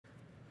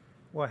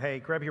Well, hey,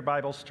 grab your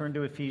Bibles, turn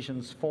to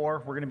Ephesians 4.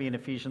 We're going to be in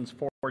Ephesians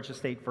 4,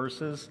 just 8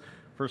 verses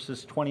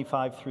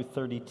 25 through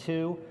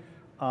 32.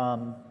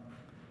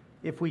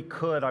 If we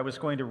could, I was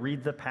going to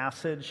read the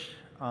passage.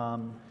 I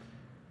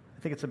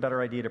think it's a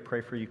better idea to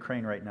pray for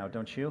Ukraine right now,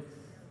 don't you?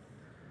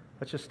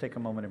 Let's just take a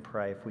moment and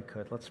pray if we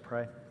could. Let's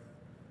pray.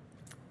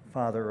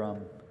 Father,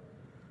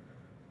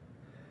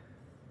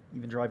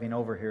 even driving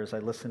over here as I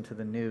listen to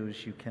the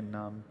news, you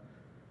can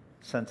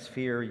sense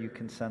fear, you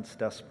can sense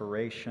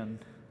desperation.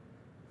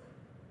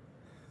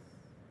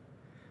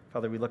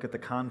 Father, we look at the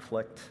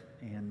conflict,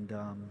 and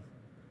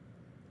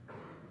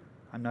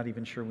I'm not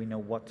even sure we know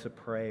what to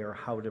pray or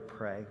how to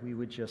pray. We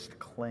would just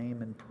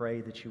claim and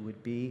pray that you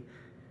would be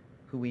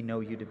who we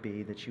know you to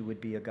be, that you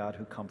would be a God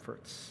who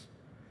comforts.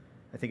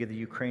 I think of the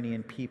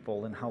Ukrainian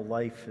people and how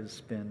life has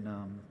been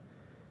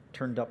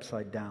turned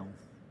upside down.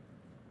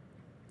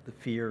 The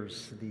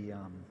fears,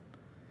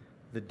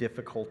 the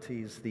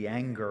difficulties, the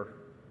anger.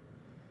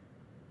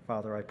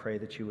 Father, I pray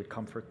that you would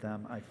comfort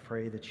them. I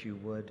pray that you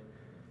would,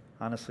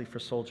 honestly, for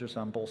soldiers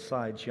on both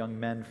sides, young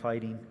men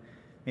fighting,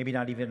 maybe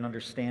not even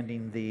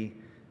understanding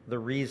the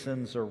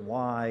reasons or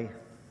why.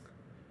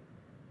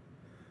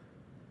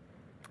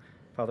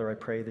 Father, I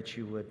pray that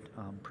you would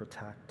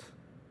protect.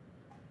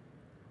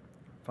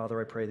 Father,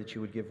 I pray that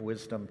you would give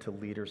wisdom to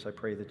leaders. I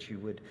pray that you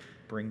would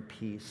bring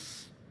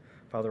peace.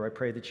 Father, I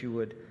pray that you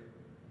would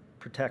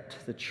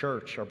protect the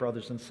church, our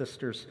brothers and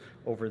sisters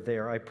over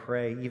there. I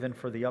pray, even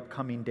for the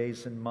upcoming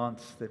days and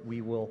months, that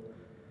we will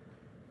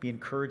be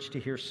encouraged to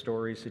hear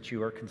stories that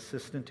you are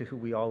consistent to who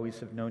we always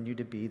have known you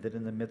to be, that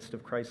in the midst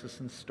of crisis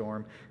and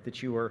storm,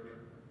 that you are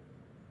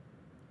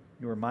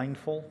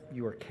mindful,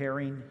 you are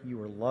caring, you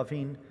are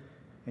loving,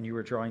 and you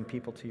are drawing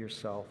people to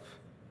yourself.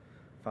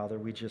 Father,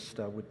 we just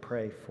would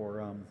pray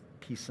for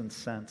peace and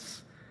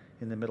sense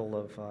in the middle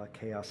of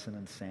chaos and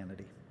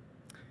insanity.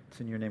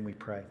 It's in your name we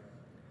pray.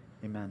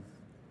 Amen.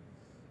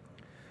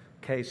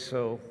 Okay,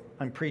 so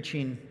I'm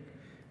preaching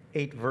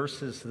 8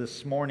 verses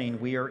this morning.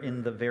 We are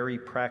in the very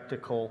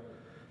practical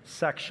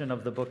section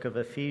of the book of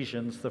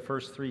Ephesians. The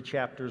first 3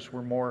 chapters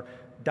were more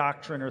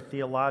doctrine or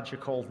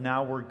theological.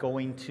 Now we're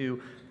going to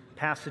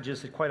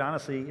passages that, quite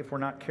honestly, if we're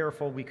not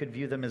careful, we could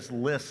view them as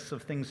lists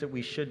of things that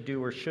we should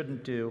do or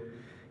shouldn't do.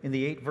 In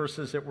the 8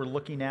 verses that we're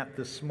looking at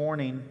this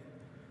morning,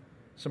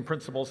 some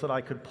principles that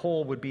I could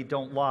pull would be: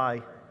 don't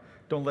lie,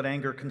 don't let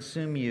anger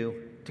consume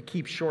you, to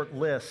keep short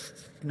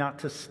lists, not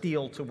to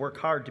steal, to work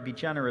hard, to be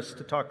generous,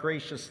 to talk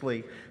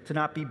graciously, to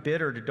not be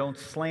bitter, to don't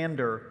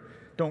slander,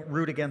 don't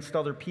root against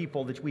other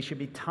people, that we should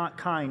be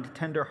kind,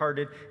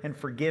 tender-hearted, and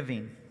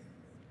forgiving.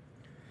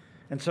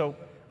 And so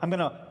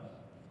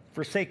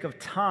for sake of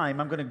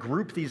time, I'm going to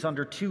group these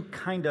under 2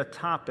 kind of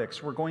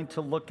topics. We're going to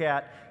look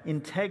at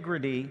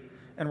integrity,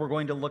 and we're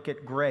going to look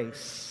at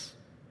grace.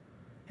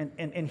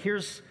 And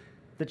here's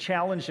the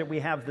challenge that we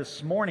have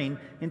this morning: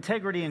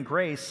 integrity and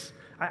grace.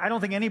 I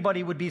don't think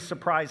anybody would be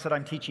surprised that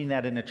I'm teaching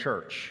that in a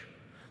church.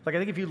 Like, I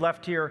think if you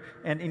left here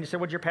and you said,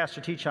 what did your pastor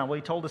teach on? Well,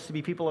 he told us to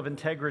be people of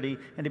integrity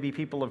and to be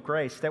people of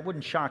grace. That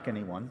wouldn't shock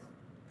anyone.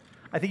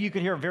 I think you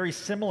could hear a very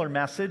similar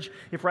message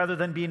if, rather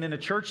than being in a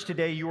church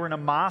today, you were in a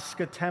mosque,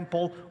 a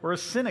temple, or a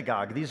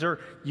synagogue. These are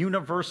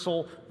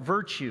universal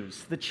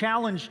virtues. The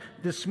challenge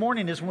this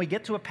morning is when we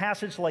get to a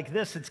passage like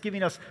this, it's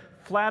giving us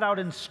flat-out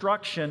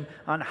instruction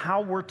on how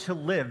we're to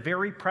live,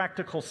 very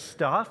practical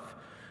stuff.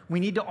 We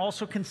need to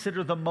also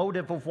consider the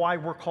motive of why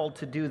we're called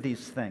to do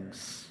these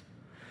things.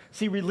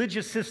 See,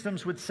 religious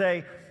systems would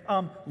say,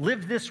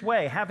 live this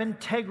way, have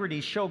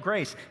integrity, show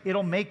grace.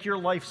 It'll make your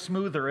life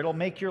smoother. It'll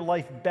make your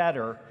life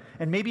better.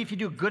 And maybe if you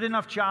do a good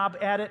enough job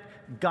at it,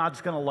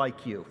 God's going to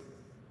like you.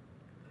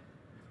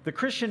 The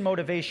Christian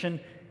motivation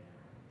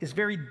is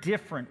very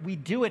different. We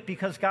do it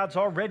because God's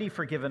already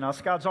forgiven us.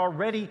 God's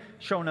already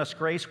shown us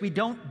grace. We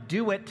don't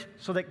do it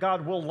so that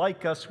God will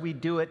like us. We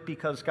do it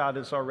because God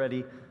has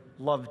already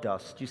loved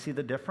us. Do you see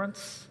the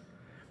difference?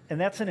 And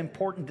that's an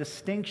important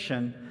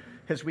distinction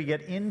as we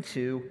get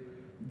into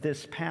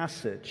this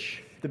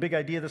passage. The big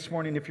idea this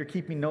morning, if you're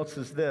keeping notes,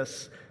 is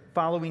this: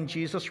 following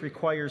Jesus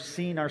requires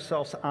seeing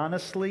ourselves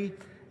honestly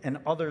and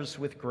others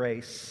with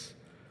grace.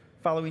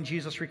 Following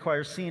Jesus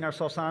requires seeing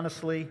ourselves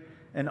honestly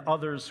and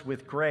others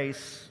with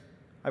grace.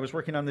 I was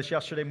working on this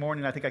yesterday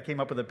morning. I think I came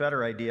up with a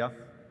better idea.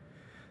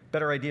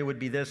 Better idea would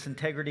be this: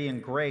 integrity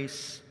and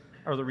grace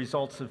are the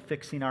results of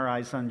fixing our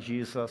eyes on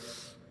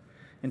Jesus.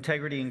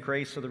 Integrity and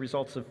grace are the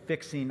results of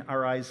fixing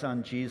our eyes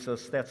on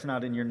Jesus. That's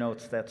not in your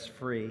notes. That's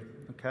free,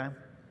 okay?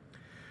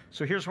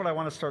 So here's what I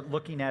want to start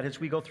looking at as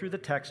we go through the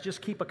text.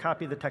 Just keep a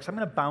copy of the text. I'm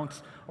going to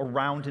bounce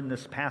around in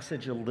this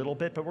passage a little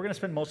bit, but we're going to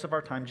spend most of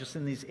our time just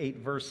in these 8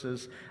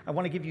 verses. I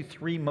want to give you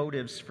 3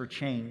 motives for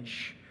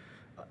change.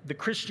 The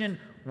Christian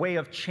way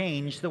of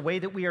change, the way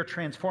that we are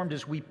transformed,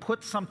 is we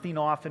put something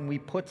off and we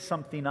put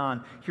something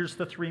on. Here's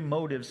the 3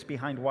 motives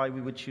behind why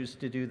we would choose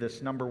to do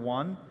this. Number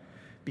 1,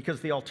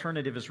 because the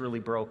alternative is really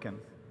broken.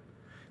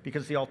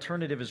 Because the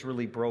alternative is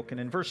really broken.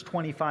 In verse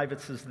 25, it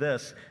says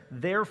this: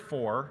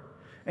 therefore,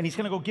 and he's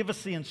going to go give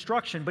us the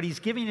instruction, but he's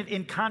giving it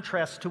in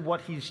contrast to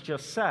what he's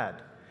just said.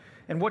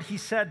 And what he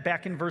said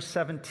back in verse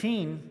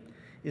 17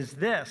 is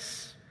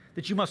this,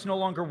 that you must no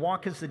longer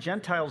walk as the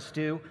Gentiles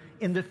do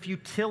in the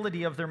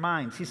futility of their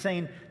minds. He's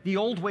saying the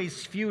old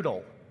way's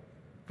futile.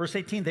 Verse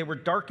 18, they were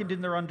darkened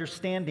in their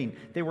understanding.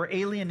 They were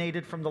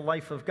alienated from the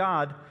life of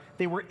God.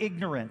 They were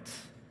ignorant.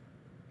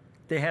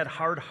 They had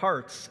hard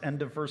hearts.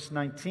 End of verse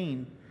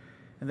 19.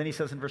 And then he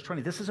says in verse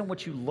 20, this isn't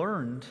what you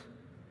learned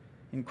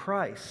in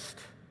Christ.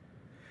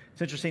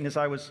 It's interesting, as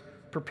I was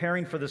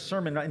preparing for this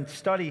sermon and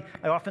study,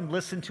 I often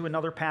listen to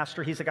another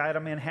pastor. He's a guy out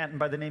of Manhattan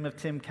by the name of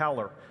Tim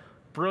Keller.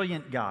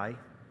 Brilliant guy.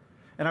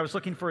 And I was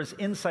looking for his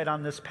insight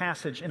on this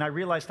passage, and I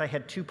realized I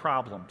had two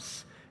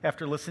problems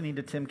after listening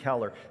to Tim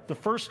Keller. The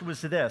first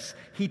was this.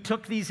 He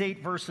took these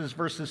 8 verses,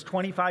 verses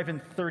 25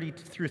 and 30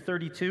 through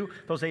 32,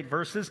 those 8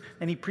 verses,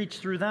 and he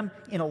preached through them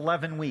in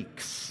 11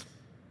 weeks.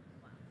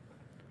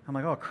 I'm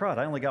like, oh, crud,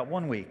 I only got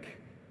 1 week.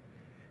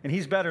 And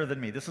he's better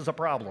than me. This is a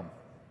problem,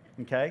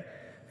 okay?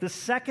 The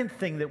second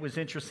thing that was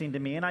interesting to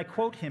me, and I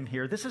quote him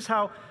here, this is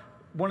how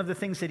one of the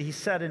things that he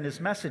said in his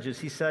messages,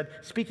 he said,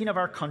 speaking of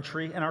our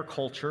country and our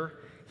culture,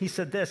 he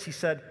said this, he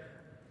said,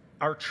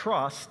 our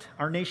trust,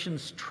 our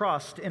nation's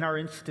trust in our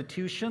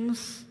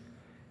institutions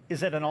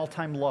is at an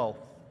all-time low.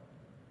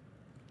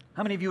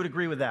 How many of you would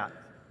agree with that?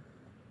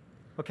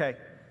 Okay,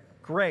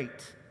 great.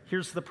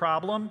 Here's the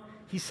problem.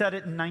 He said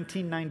it in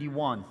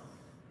 1991.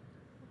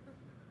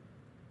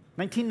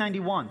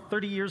 1991,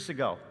 30 years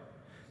ago.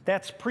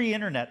 That's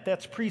pre-internet.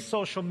 That's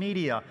pre-social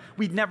media.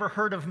 We'd never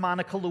heard of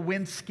Monica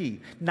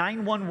Lewinsky.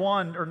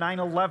 911 or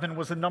 911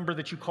 was a number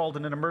that you called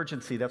in an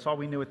emergency. That's all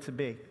we knew it to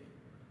be.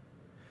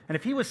 And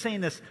if he was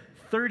saying this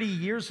 30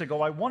 years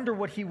ago, I wonder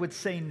what he would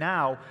say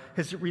now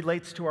as it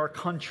relates to our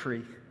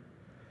country.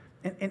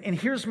 And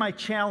here's my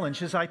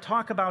challenge. As I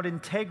talk about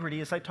integrity,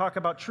 as I talk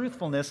about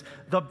truthfulness,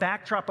 the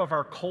backdrop of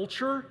our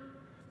culture,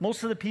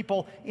 most of the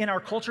people in our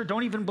culture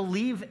don't even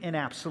believe in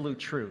absolute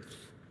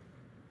truth.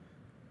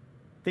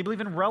 They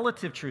believe in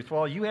relative truth.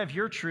 Well, you have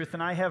your truth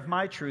and I have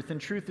my truth, and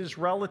truth is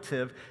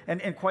relative.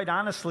 And quite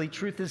honestly,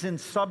 truth is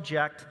is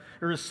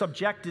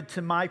subjected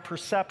to my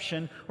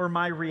perception or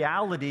my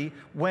reality,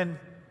 when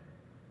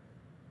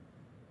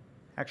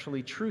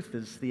actually truth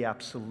is the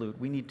absolute.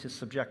 We need to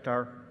subject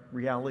our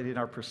reality and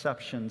our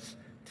perceptions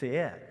to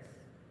it.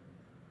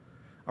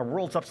 Our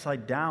world's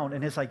upside down,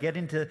 and as I get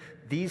into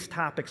these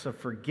topics of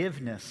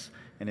forgiveness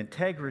and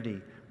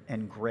integrity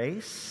and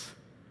grace,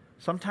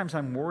 sometimes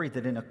I'm worried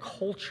that in a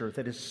culture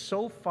that is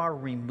so far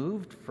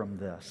removed from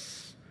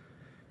this,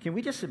 can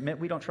we just admit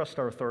we don't trust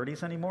our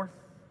authorities anymore?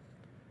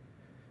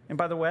 And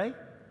by the way,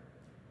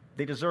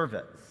 they deserve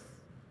it.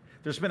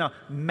 There's been a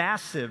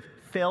massive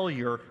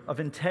failure of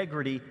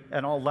integrity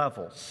at all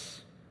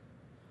levels.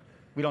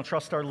 We don't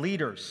trust our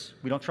leaders.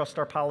 We don't trust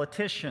our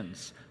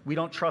politicians. We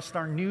don't trust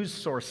our news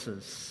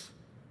sources.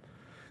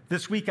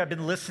 This week I've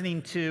been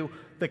listening to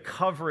the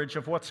coverage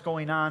of what's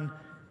going on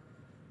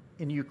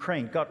in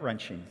Ukraine,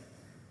 gut-wrenching.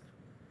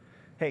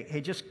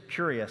 Hey, just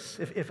curious,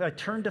 if I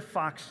turn to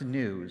Fox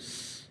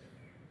News,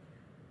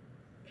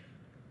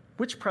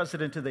 which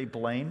president do they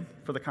blame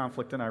for the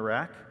conflict in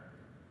Iraq?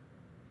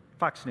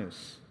 Fox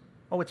News.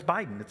 Oh, it's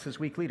Biden. It's his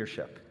weak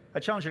leadership. I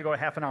challenge you to go a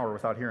half an hour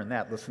without hearing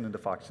that, listening to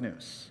Fox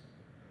News.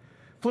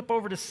 Flip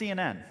over to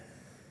CNN.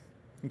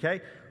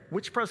 Okay?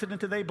 Which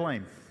president do they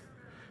blame?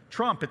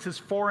 Trump. It's his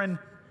foreign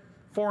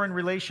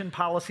relation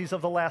policies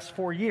of the last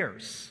 4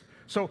 years.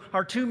 So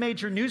our two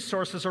major news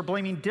sources are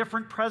blaming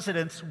different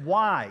presidents.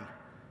 Why?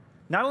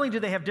 Not only do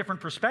they have different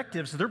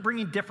perspectives, they're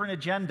bringing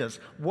different agendas.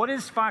 What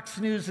is Fox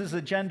News'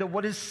 agenda?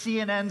 What is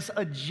CNN's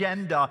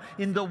agenda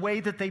in the way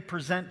that they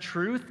present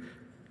truth?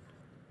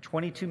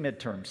 22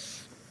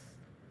 midterms.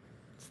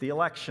 It's the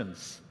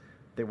elections.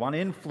 They want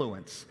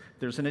influence.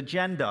 There's an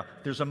agenda.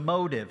 There's a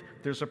motive.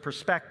 There's a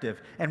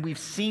perspective. And we've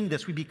seen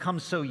this. We become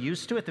so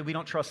used to it that we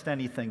don't trust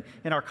anything.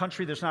 In our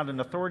country, there's not an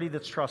authority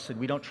that's trusted.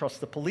 We don't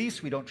trust the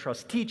police. We don't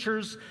trust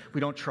teachers.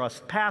 We don't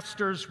trust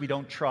pastors. We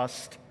don't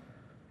trust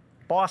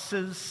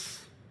bosses.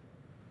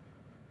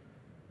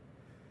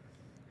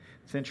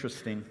 It's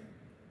interesting.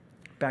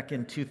 Back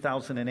in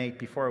 2008,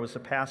 before I was a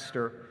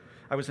pastor,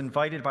 I was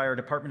invited by our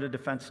Department of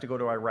Defense to go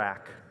to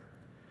Iraq.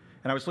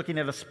 And I was looking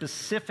at a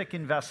specific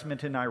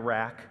investment in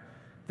Iraq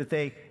that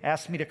they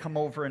asked me to come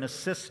over and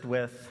assist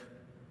with.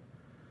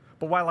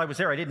 But while I was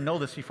there, I didn't know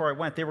this before I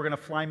went, they were going to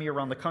fly me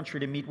around the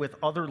country to meet with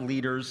other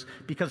leaders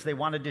because they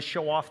wanted to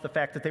show off the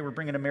fact that they were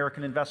bringing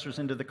American investors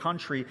into the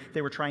country.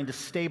 They were trying to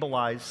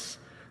stabilize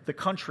the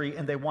country,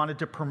 and they wanted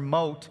to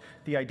promote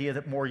the idea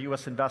that more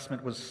U.S.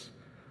 investment was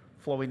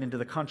flowing into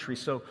the country.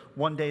 So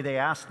one day they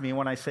asked me,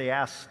 when I say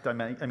asked, I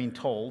mean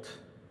told,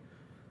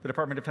 the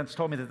Department of Defense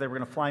told me that they were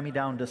going to fly me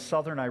down to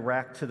southern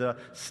Iraq to the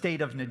state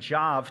of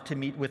Najaf to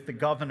meet with the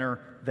governor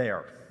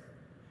there.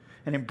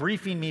 And in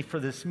briefing me for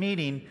this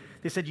meeting,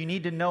 they said, you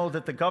need to know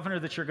that the governor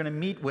that you're going to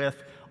meet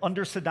with,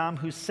 under Saddam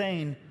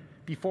Hussein,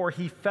 before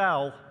he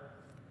fell,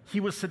 he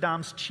was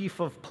Saddam's chief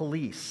of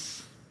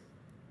police.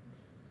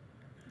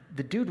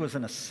 The dude was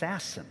an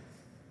assassin.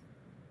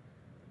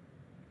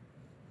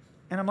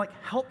 And I'm like,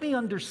 help me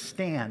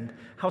understand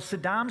how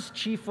Saddam's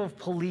chief of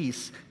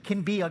police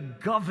can be a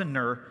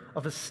governor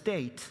of a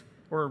state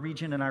or a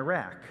region in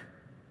Iraq.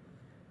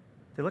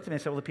 They looked at me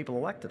and said, well, the people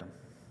elected him.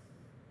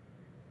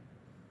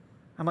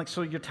 I'm like,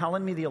 so you're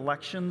telling me the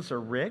elections are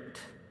rigged?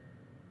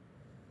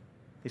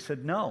 They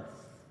said, no.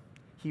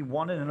 He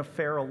won it in a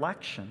fair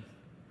election.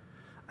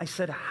 I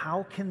said,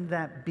 how can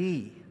that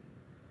be?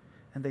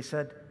 And they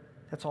said,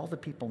 that's all the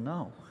people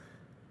know.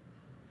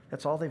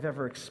 That's all they've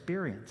ever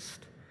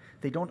experienced.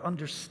 They don't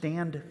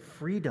understand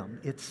freedom.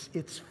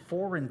 It's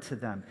foreign to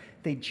them.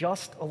 They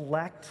just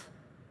elect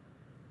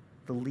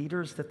the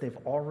leaders that they've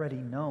already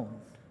known.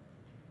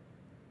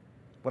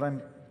 What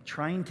I'm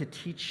trying to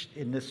teach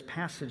in this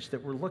passage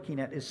that we're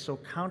looking at is so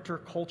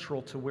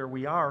countercultural to where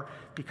we are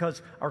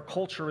because our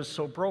culture is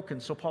so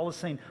broken. So Paul is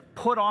saying,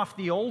 put off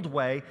the old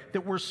way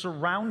that we're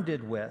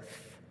surrounded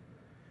with.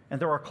 And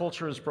though our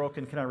culture is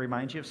broken, can I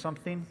remind you of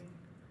something?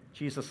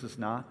 Jesus is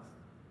not.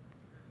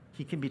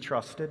 He can be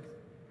trusted.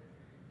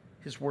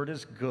 His word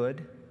is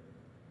good.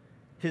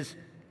 His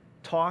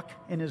talk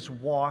and his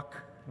walk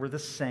were the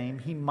same.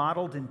 He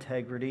modeled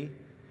integrity,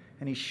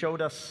 and he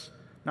showed us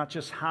not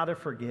just how to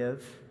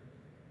forgive,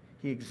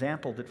 he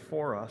exampled it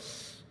for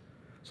us.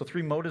 So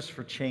 3 motives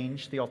for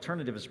change. The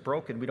alternative is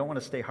broken. We don't want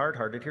to stay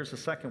hard-hearted. Here's the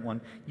second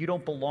one. You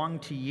don't belong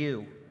to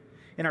you.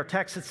 In our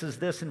text, it says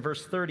this in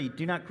verse 30,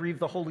 do not grieve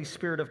the Holy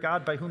Spirit of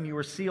God by whom you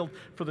were sealed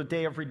for the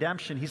day of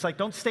redemption. He's like,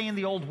 don't stay in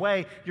the old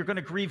way. You're going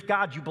to grieve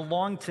God. You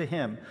belong to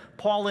him.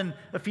 Paul in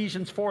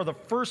Ephesians 4, the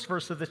first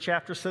verse of the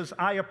chapter says,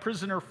 I, a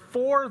prisoner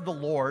for the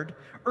Lord,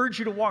 urge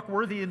you to walk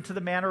worthy into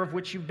the manner of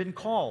which you've been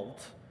called.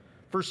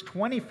 Verse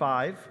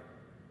 25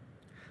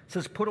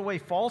 says, put away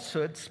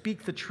falsehood,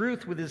 speak the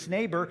truth with his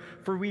neighbor,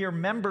 for we are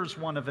members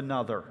one of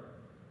another.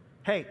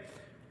 Hey,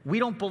 we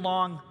don't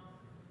belong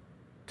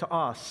to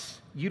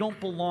us. You don't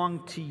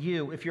belong to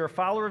you. If you're a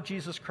follower of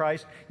Jesus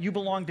Christ, you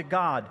belong to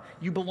God.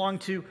 You belong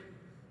to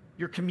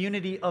your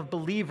community of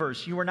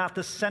believers. You are not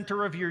the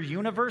center of your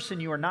universe, and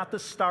you are not the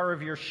star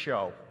of your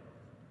show.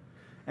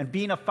 And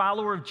being a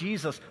follower of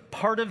Jesus,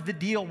 part of the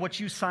deal, what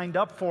you signed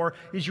up for,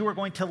 is you are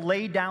going to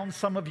lay down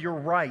some of your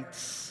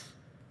rights.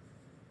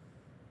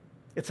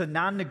 It's a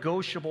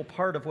non-negotiable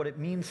part of what it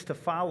means to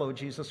follow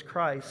Jesus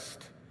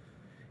Christ.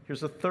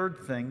 Here's a third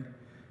thing.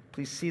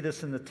 Please see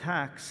this in the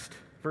text.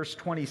 Verse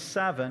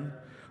 27,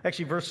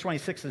 actually verse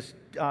 26 is,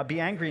 be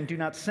angry and do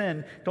not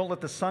sin. Don't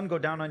let the sun go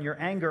down on your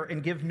anger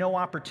and give no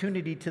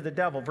opportunity to the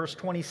devil. Verse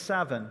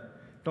 27,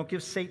 don't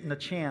give Satan a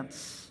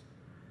chance.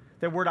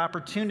 That word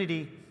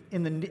opportunity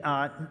in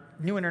the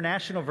New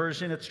International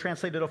Version, it's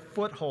translated a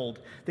foothold.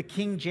 The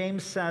King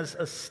James says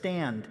a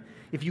stand.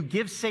 If you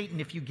give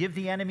Satan, if you give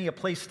the enemy a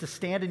place to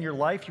stand in your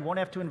life, you won't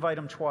have to invite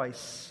him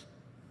twice.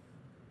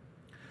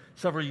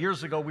 Several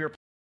years ago, we were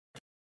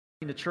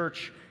planting a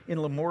church in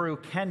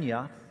Limuru,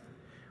 Kenya.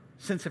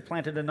 Since have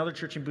planted another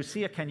church in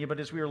Busia, Kenya, but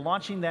as we were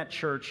launching that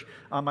church,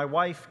 my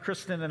wife,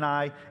 Kristen, and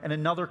I, and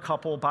another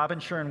couple, Bob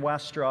and Sharon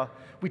Westra,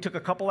 we took a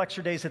couple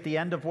extra days at the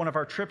end of one of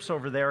our trips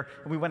over there,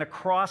 and we went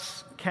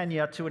across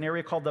Kenya to an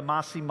area called the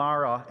Masai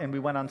Mara, and we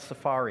went on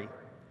safari.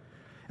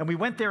 And we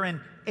went there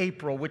in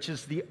April, which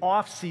is the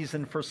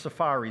off-season for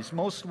safaris.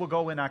 Most will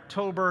go in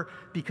October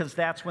because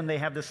that's when they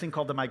have this thing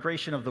called the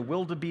migration of the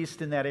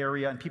wildebeest in that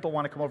area, and people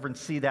want to come over and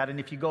see that. And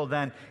if you go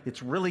then,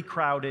 it's really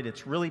crowded,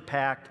 it's really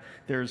packed.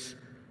 There's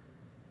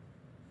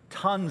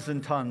tons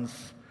and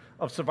tons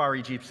of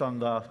safari jeeps on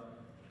the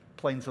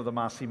plains of the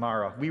Masai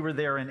Mara. We were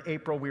there in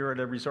April. We were at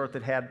a resort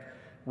that had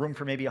room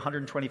for maybe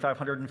 125,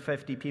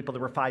 150 people.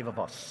 There were 5 of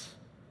us.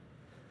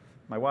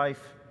 My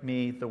wife,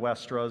 me, the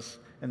Westras,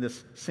 and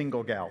this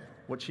single gal.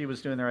 What she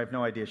was doing there, I have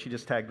no idea. She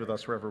just tagged with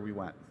us wherever we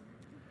went.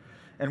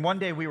 And one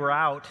day we were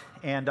out,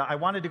 and I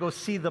wanted to go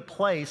see the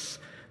place,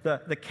 the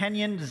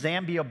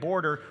Kenyan-Zambia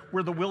border,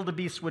 where the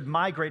wildebeest would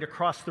migrate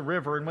across the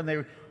river. And when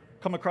they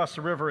come across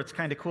the river, it's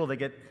kind of cool. They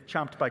get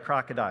chomped by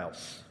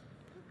crocodiles.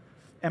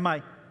 And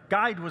my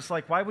guide was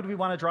like, why would we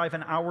want to drive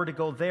an hour to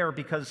go there?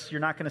 Because you're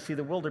not going to see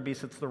the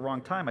wildebeest. It's the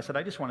wrong time. I said,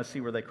 I just want to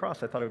see where they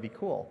cross. I thought it would be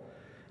cool.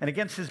 And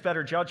against his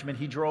better judgment,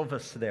 he drove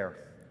us there.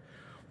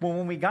 Well,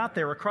 when we got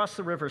there, across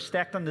the river,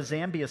 stacked on the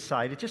Zambia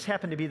side, it just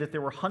happened to be that there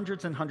were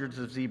hundreds and hundreds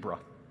of zebra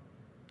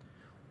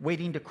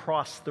waiting to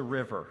cross the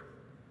river.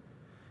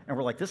 And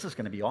we're like, this is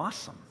going to be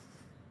awesome.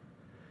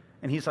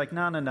 And he's like,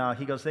 no.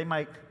 He goes, they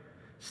might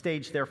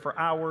stage there for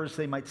hours.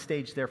 They might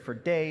stage there for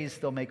days.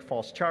 They'll make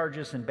false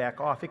charges and back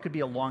off. It could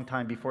be a long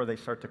time before they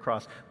start to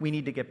cross. We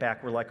need to get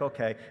back. We're like,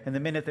 okay. And the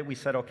minute that we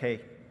said, okay,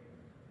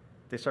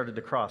 they started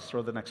to cross.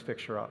 Throw the next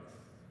picture up.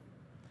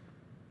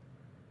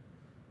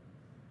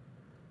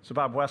 So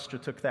Bob Westra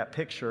took that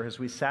picture. As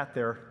we sat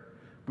there,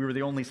 we were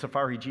the only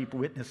safari jeep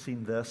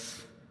witnessing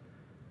this,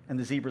 and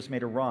the zebras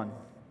made a run.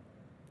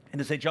 And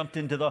as they jumped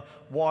into the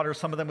water,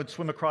 some of them would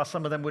swim across,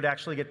 some of them would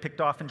actually get picked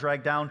off and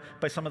dragged down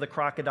by some of the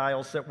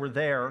crocodiles that were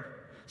there.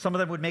 Some of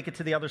them would make it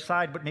to the other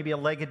side, but maybe a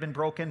leg had been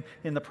broken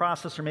in the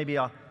process, or maybe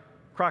a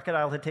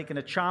crocodile had taken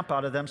a chomp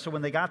out of them. So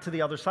when they got to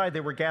the other side,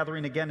 they were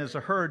gathering again as a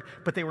herd,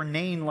 but they were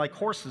neighing like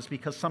horses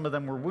because some of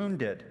them were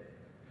wounded.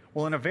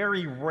 Well, in a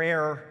very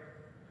rare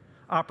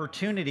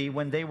opportunity.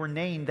 When they were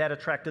named, that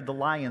attracted the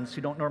lions,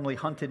 who don't normally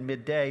hunt in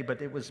midday,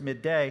 but it was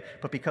midday.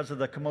 But because of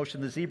the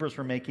commotion the zebras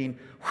were making,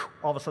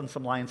 all of a sudden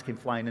some lions came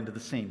flying into the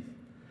scene.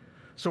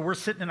 So we're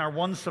sitting in our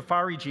one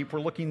safari Jeep,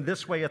 we're looking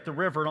this way at the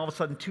river, and all of a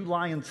sudden 2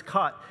 lions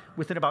cut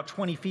within about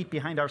 20 feet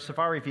behind our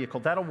safari vehicle.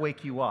 That'll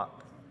wake you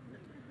up.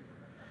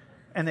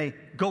 And they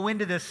go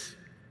into this,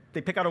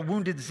 they pick out a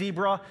wounded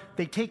zebra,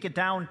 they take it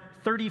down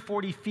 30,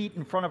 40 feet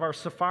in front of our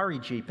safari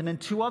Jeep, and then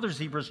 2 other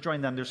zebras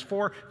join them. There's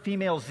 4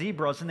 female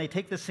zebras, and they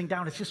take this thing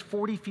down. It's just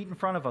 40 feet in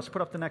front of us.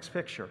 Put up the next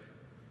picture.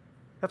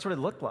 That's what it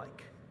looked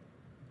like.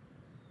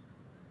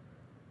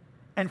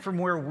 And from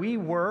where we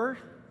were,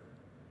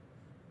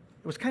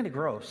 it was kind of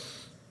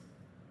gross.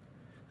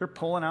 They're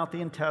pulling out the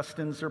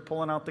intestines, they're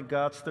pulling out the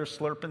guts, they're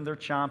slurping, they're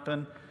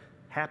chomping.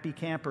 Happy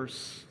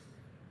campers.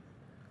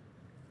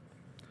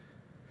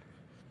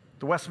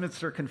 The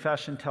Westminster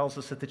Confession tells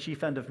us that the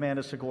chief end of man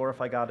is to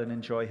glorify God and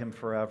enjoy Him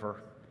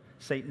forever.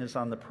 Satan is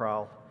on the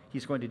prowl.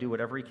 He's going to do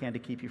whatever he can to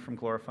keep you from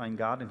glorifying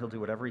God, and he'll do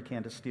whatever he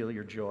can to steal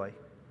your joy.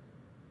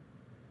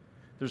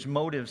 There's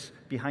motives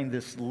behind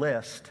this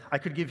list. I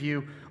could give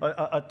you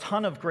a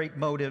ton of great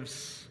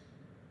motives.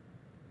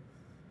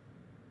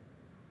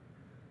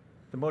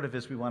 The motive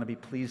is we want to be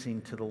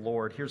pleasing to the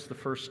Lord. Here's the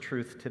first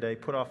truth today.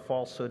 Put off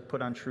falsehood,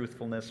 put on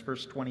truthfulness.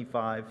 Verse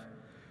 25.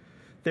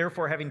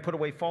 Therefore, having put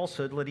away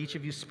falsehood, let each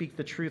of you speak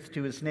the truth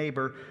to his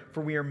neighbor,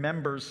 for we are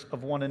members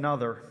of one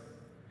another.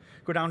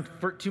 Go down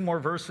for 2 more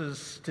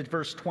verses to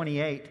verse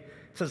 28. It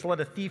says, let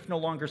a thief no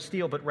longer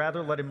steal, but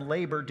rather let him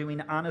labor,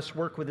 doing honest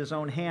work with his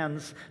own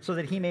hands, so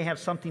that he may have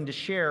something to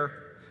share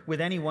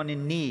with anyone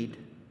in need.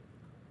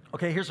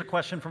 Okay, here's a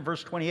question from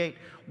verse 28.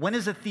 When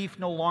is a thief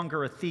no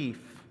longer a thief?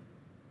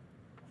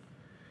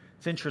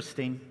 It's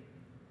interesting.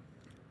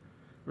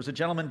 There was a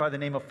gentleman by the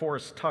name of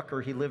Forrest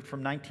Tucker. He lived from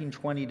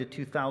 1920 to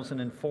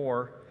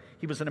 2004.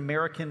 He was an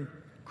American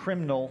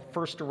criminal,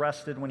 first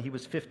arrested when he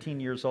was 15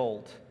 years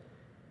old.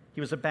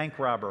 He was a bank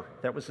robber.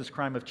 That was his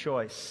crime of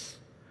choice.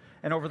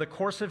 And over the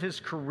course of his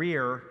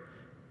career,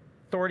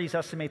 authorities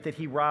estimate that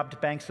he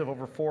robbed banks of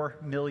over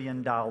 $4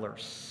 million.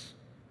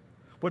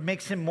 What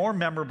makes him more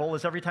memorable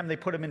is every time they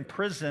put him in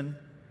prison,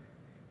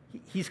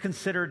 he's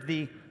considered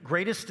the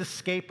greatest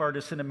escape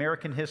artist in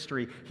American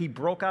history. He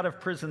broke out of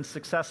prison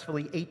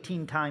successfully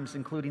 18 times,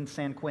 including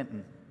San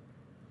Quentin.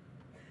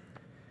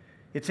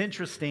 It's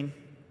interesting.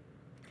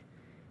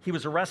 He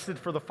was arrested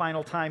for the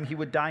final time. He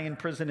would die in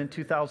prison in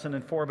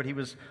 2004, but he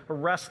was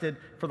arrested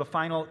for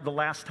the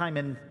last time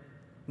in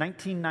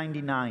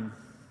 1999.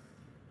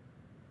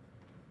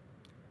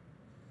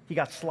 He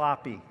got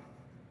sloppy.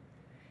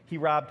 He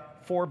robbed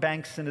 4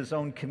 banks in his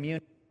own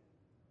community.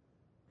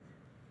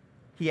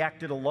 He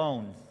acted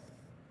alone.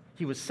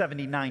 He was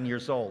 79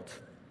 years old.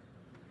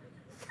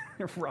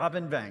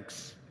 Robbing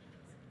banks.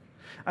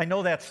 I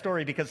know that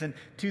story because in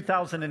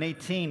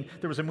 2018,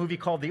 there was a movie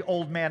called The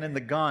Old Man and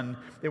the Gun.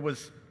 It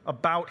was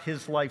about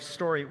his life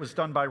story. It was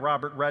done by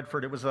Robert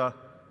Redford. It was a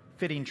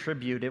fitting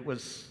tribute. It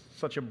was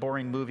such a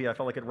boring movie, I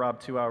felt like it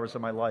robbed 2 hours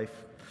of my life.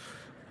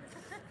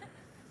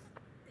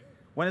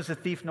 When is a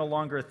thief no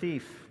longer a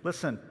thief?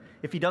 Listen,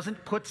 if he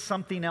doesn't put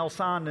something else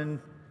on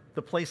in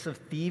the place of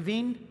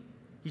thieving,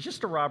 he's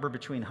just a robber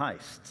between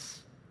heists.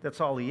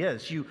 That's all he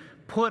is. You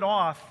put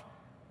off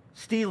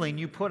stealing,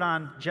 you put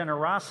on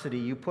generosity,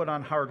 you put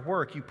on hard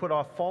work, you put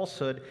off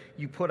falsehood,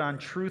 you put on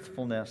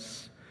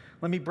truthfulness.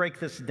 Let me break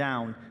this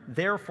down.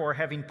 Therefore,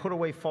 having put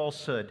away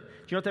falsehood. Do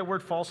you know what that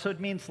word falsehood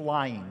means?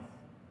 Lying.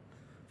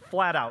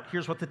 Flat out.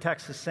 Here's what the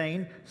text is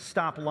saying.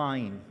 Stop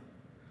lying.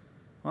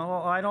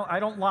 Well, I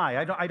don't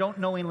lie. I don't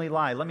knowingly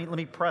lie. Let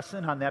me press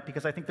in on that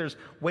because I think there's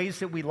ways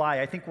that we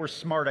lie. I think we're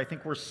smart. I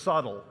think we're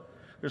subtle.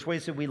 There's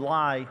ways that we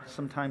lie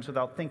sometimes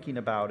without thinking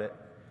about it.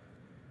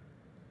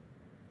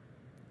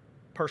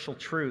 Partial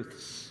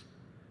truths.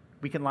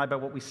 We can lie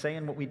about what we say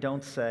and what we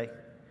don't say.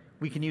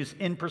 We can use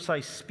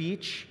imprecise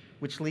speech,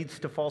 which leads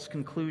to false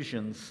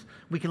conclusions.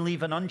 We can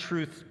leave an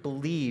untruth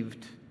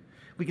believed.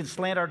 We can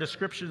slant our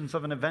descriptions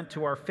of an event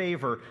to our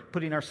favor,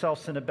 putting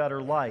ourselves in a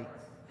better light.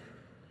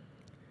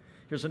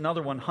 Here's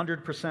another one,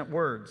 100%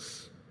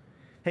 words.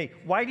 Hey,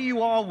 why do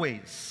you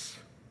always?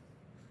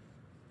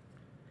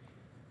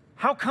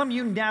 How come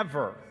you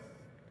never?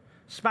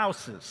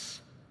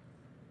 Spouses,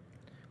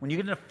 when you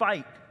get in a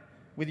fight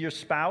with your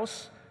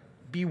spouse,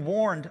 be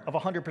warned of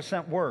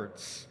 100%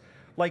 words.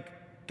 Like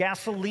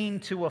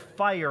gasoline to a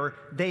fire,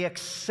 they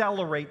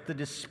accelerate the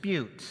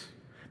dispute.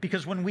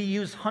 Because when we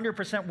use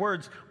 100%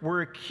 words,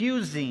 we're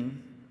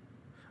accusing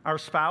our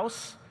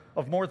spouse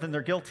of more than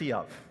they're guilty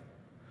of.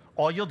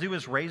 All you'll do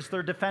is raise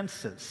their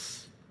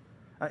defenses.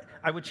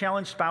 I would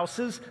challenge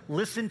spouses,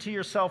 listen to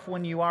yourself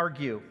when you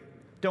argue.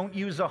 Don't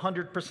use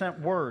 100%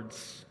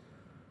 words.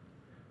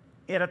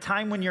 At a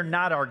time when you're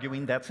not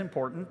arguing, that's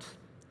important.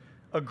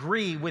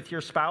 Agree with your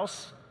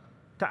spouse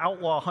to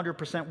outlaw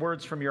 100%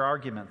 words from your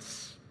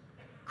arguments.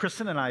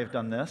 Kristen and I have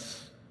done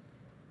this.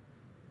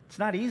 It's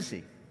not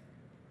easy.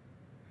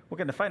 We'll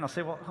get in a fight and I'll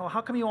say, well,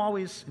 how come you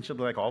always, and she'll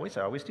be like, always?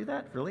 I always do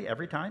that? Really?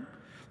 Every time?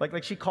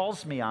 Like she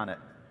calls me on it.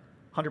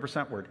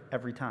 100% word,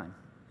 every time.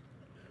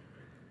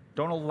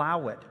 Don't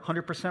allow it.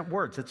 100%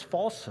 words. It's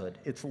falsehood.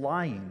 It's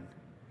lying.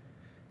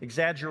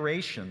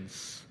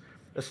 Exaggerations.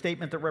 A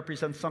statement that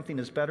represents something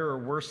as better or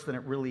worse than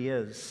it really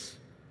is.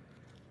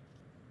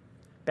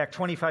 Back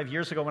 25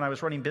 years ago when I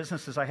was running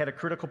businesses, I had a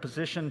critical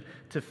position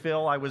to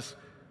fill. I was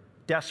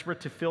desperate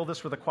to fill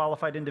this with a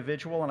qualified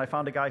individual, and I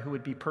found a guy who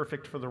would be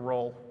perfect for the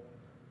role.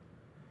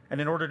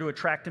 And in order to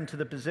attract him to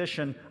the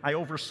position, I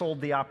oversold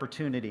the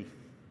opportunity.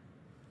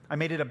 I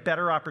made it a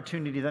better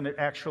opportunity than it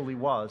actually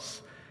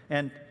was.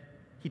 And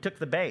he took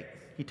the bait.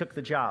 He took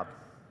the job.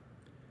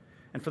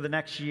 And for the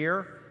next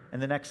year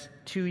and the next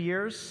 2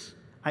 years,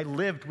 I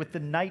lived with the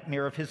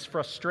nightmare of his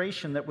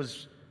frustration that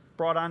was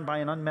brought on by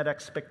an unmet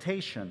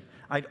expectation.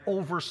 I'd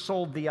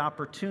oversold the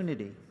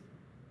opportunity.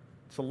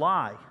 It's a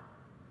lie.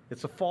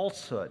 It's a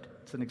falsehood.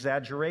 It's an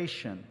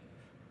exaggeration.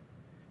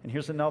 And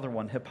here's another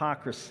one,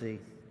 hypocrisy.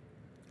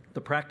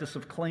 The practice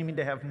of claiming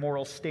to have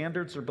moral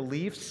standards or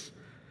beliefs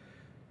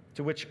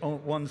to which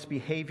one's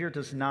behavior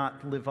does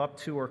not live up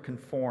to or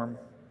conform.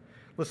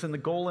 Listen, the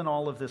goal in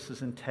all of this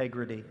is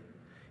integrity.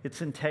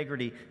 It's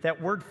integrity.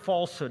 That word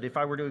falsehood, if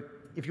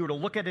you were to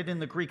look at it in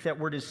the Greek, that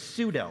word is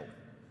pseudo.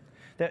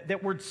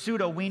 That word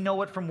pseudo, we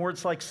know it from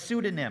words like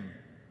pseudonym.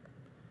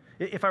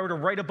 If I were to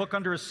write a book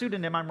under a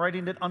pseudonym, I'm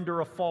writing it under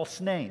a false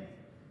name.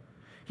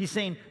 He's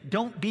saying,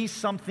 don't be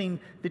something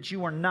that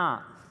you are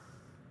not.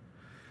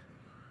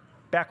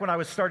 Back when I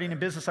was starting in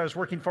business, I was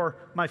working for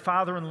my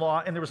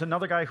father-in-law, and there was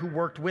another guy who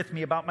worked with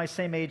me about my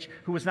same age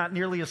who was not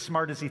nearly as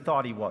smart as he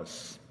thought he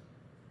was.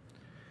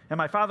 And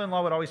my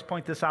father-in-law would always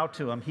point this out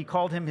to him. He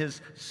called him his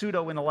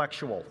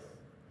pseudo-intellectual.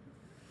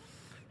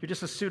 You're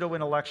just a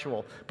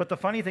pseudo-intellectual. But the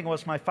funny thing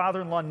was, my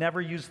father-in-law never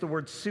used the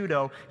word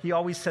pseudo. He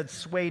always said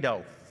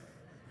pseudo.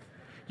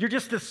 You're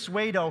just a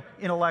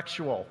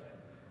pseudo-intellectual.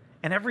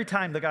 And every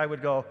time the guy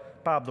would go,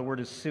 Bob, the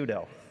word is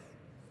pseudo.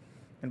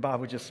 And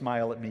Bob would just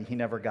smile at me. He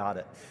never got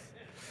it.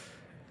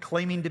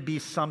 Claiming to be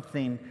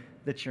something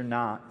that you're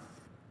not.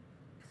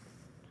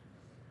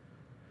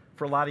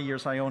 For a lot of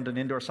years, I owned an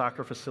indoor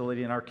soccer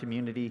facility in our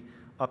community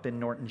up in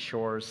Norton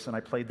Shores, and I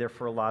played there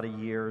for a lot of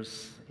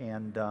years.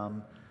 And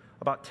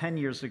about 10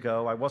 years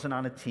ago, I wasn't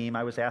on a team.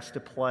 I was asked to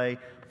play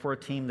for a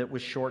team that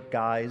was short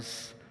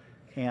guys,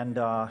 and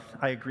I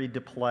agreed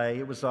to play.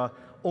 It was a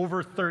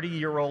over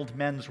 30-year-old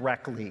men's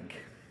rec league,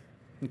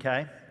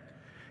 okay?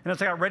 And as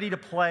I got ready to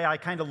play, I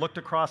kind of looked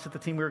across at the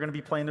team we were going to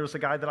be playing. There was a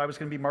guy that I was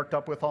going to be marked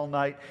up with all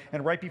night,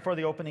 and right before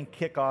the opening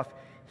kickoff,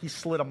 he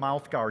slid a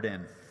mouth guard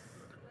in.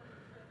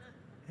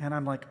 And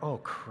I'm like,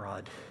 oh,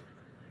 crud.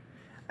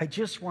 I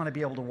just want to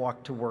be able to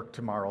walk to work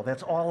tomorrow.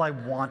 That's all I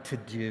want to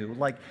do.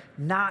 Like,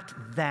 not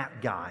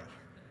that guy.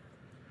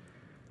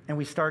 And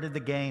we started the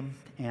game,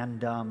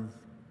 and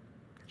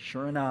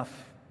sure enough,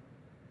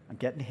 I'm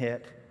getting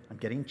hit. I'm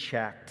getting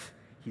checked.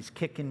 He's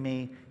kicking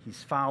me.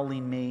 He's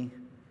fouling me.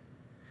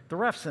 The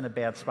ref's in a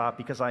bad spot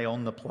because I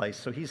own the place,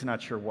 so he's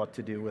not sure what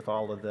to do with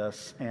all of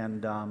this.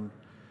 And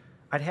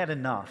I'd had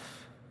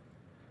enough.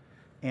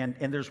 And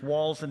there's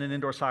walls in an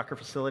indoor soccer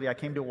facility. I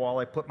came to a wall.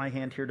 I put my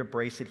hand here to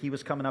brace it. He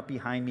was coming up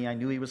behind me. I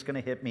knew he was going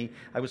to hit me.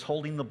 I was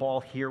holding the ball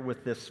here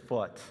with this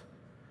foot.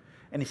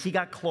 And as he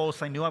got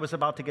close, I knew I was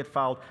about to get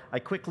fouled. I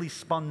quickly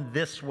spun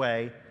this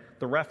way.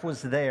 The ref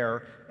was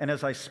there. And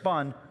as I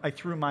spun, I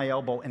threw my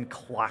elbow and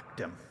clocked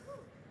him.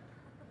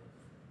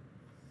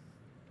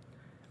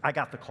 I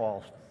got the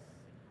call.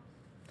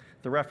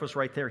 The ref was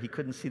right there. He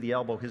couldn't see the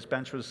elbow.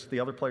 The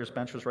other player's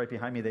bench was right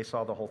behind me. They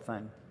saw the whole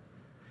thing.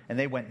 And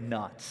they went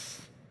nuts.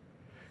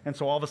 And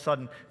so all of a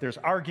sudden, there's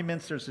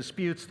arguments, there's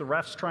disputes. The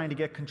ref's trying to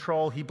get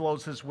control. He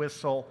blows his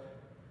whistle.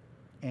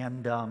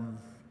 And I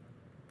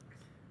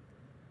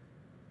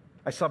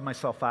subbed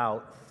myself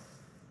out.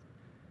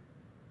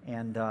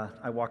 And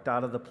I walked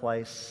out of the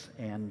place.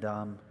 And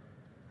I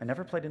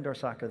never played indoor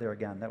soccer there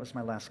again. That was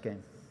my last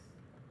game.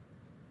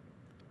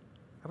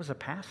 I was a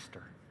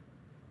pastor.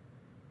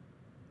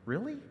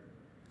 Really?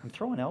 I'm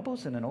throwing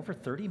elbows in an over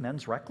 30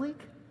 men's rec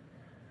league?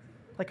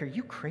 Like, are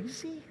you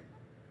crazy?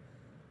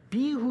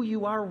 Be who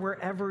you are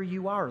wherever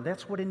you are.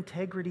 That's what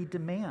integrity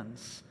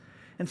demands.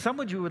 And some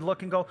of you would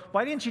look and go,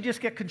 why didn't you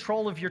just get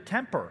control of your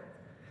temper?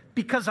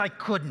 Because I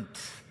couldn't.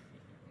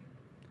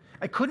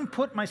 I couldn't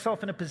put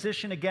myself in a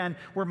position again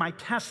where my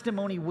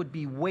testimony would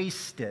be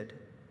wasted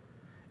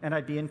and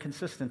I'd be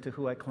inconsistent to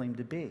who I claim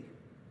to be.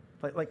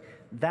 Like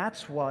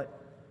that's what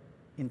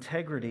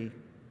integrity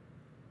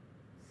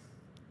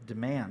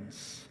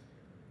demands.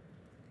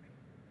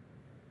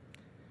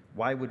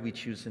 Why would we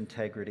choose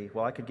integrity?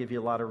 Well, I could give you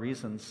a lot of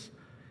reasons.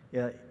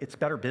 It's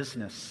better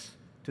business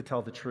to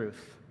tell the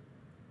truth.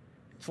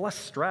 It's less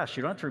stress.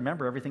 You don't have to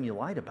remember everything you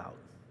lied about.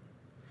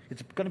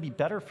 It's going to be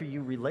better for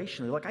you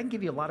relationally. Like, I can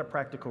give you a lot of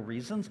practical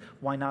reasons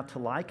why not to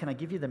lie. Can I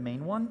give you the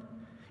main one?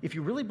 If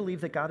you really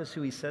believe that God is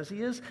who he says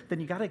he is, then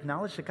you got to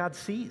acknowledge that God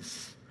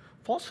sees.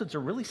 Falsehood's a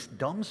really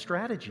dumb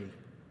strategy.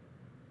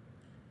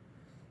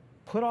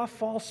 Put off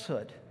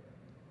falsehood.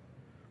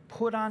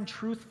 Put on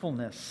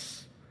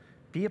truthfulness.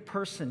 Be a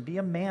person, be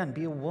a man,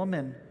 be a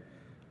woman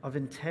of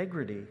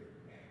integrity.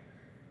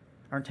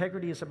 Our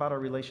integrity is about our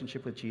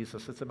relationship with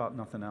Jesus. It's about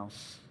nothing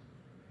else.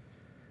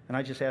 And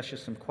I just ask you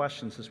some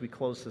questions as we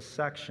close this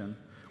section.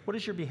 What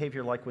is your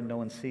behavior like when no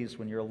one sees,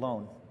 when you're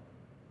alone?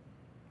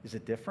 Is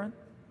it different?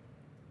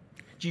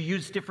 Do you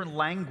use different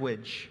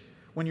language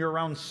when you're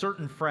around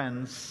certain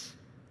friends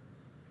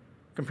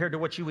compared to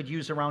what you would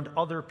use around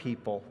other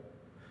people?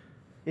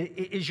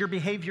 Is your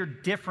behavior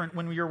different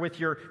when you're with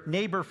your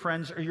neighbor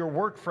friends or your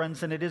work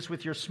friends than it is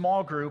with your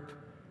small group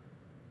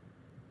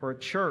or at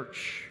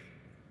church?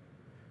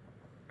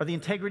 Are the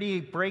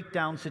integrity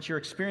breakdowns that you're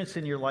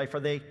experiencing in your life,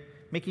 are they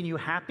making you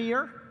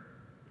happier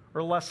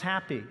or less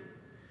happy?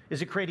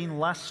 Is it creating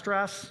less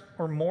stress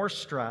or more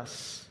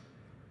stress?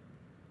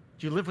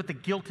 Do you live with the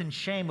guilt and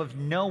shame of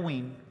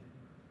knowing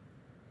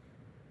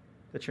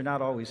that you're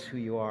not always who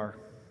you are?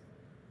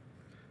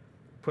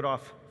 Put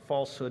off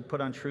falsehood,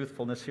 put on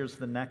truthfulness. Here's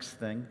the next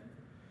thing.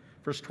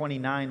 Verse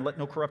 29, let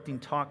no corrupting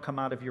talk come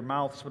out of your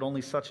mouths, but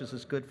only such as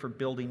is good for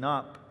building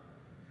up,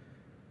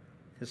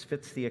 as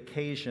fits the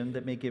occasion,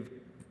 that may give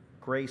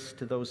grace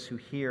to those who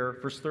hear.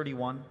 Verse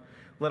 31,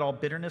 let all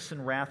bitterness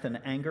and wrath and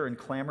anger and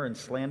clamor and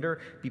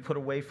slander be put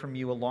away from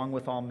you, along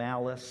with all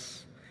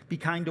malice. Be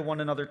kind to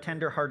one another,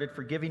 tenderhearted,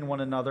 forgiving one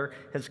another,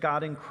 as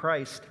God in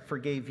Christ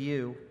forgave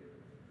you.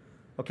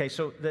 Okay,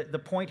 so the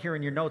point here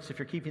in your notes, if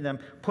you're keeping them,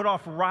 put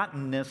off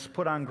rottenness,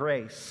 put on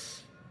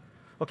grace.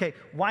 Okay,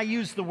 why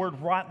use the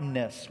word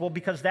rottenness? Well,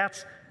 because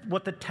that's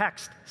what the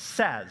text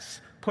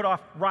says. Put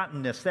off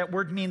rottenness. That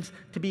word means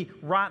to be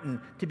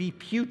rotten, to be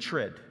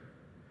putrid.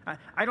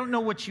 I don't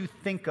know what you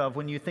think of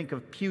when you think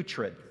of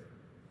putrid.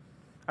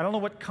 I don't know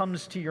what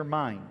comes to your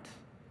mind.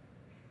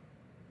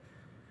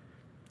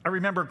 I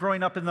remember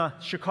growing up in the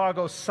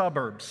Chicago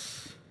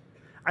suburbs.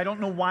 I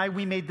don't know why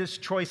we made this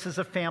choice as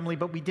a family,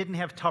 but we didn't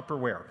have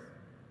Tupperware.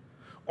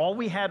 All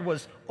we had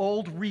was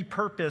old,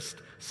 repurposed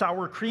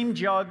sour cream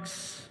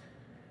jugs,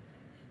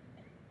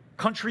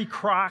 Country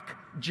Crock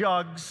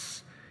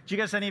jugs. Do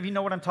you guys, any of you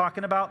know what I'm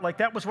talking about? Like,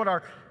 that was what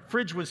our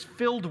fridge was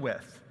filled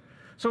with.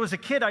 So as a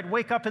kid, I'd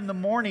wake up in the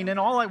morning, and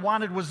all I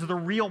wanted was the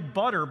real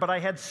butter, but I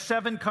had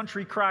 7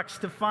 Country Crocks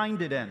to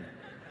find it in.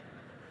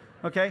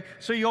 Okay?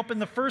 So you open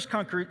the first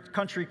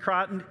Country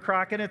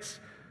Crock, and it's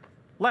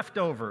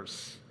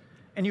leftovers.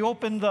 And you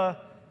open the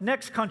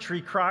next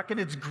Country Crock, and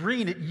it's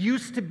green. It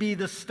used to be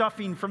the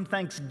stuffing from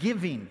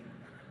Thanksgiving.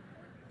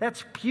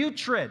 That's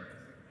putrid.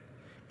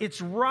 It's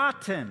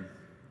rotten.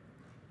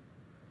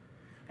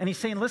 And he's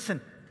saying,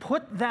 listen,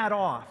 put that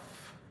off.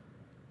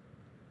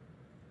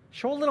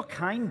 Show a little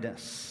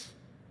kindness.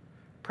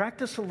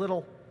 Practice a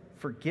little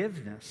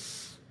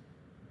forgiveness.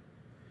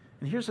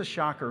 And here's a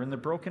shocker. In the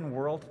broken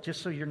world,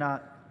 just so you're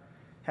not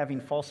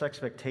having false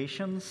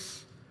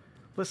expectations,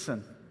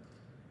 listen,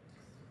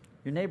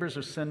 your neighbors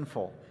are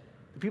sinful.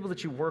 The people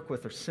that you work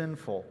with are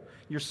sinful.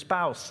 Your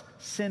spouse,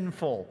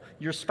 sinful.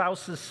 Your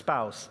spouse's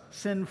spouse,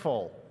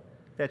 sinful.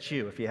 That's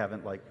you if you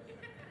haven't,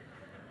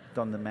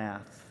 done the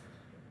math.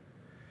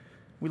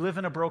 We live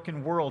in a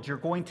broken world. You're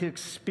going to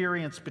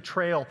experience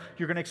betrayal.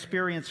 You're going to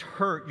experience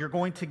hurt. You're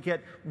going to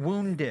get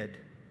wounded.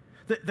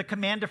 The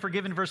command to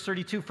forgive in verse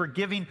 32,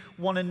 forgiving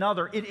one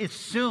another, it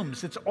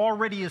assumes, it's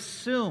already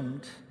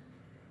assumed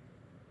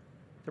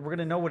that we're going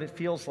to know what it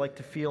feels like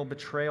to feel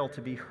betrayal,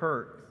 to be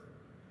hurt.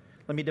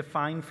 Let me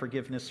define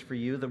forgiveness for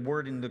you. The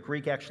word in the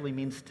Greek actually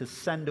means to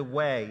send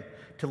away,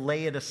 to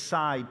lay it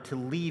aside, to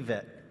leave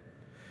it.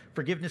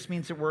 Forgiveness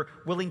means that we're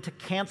willing to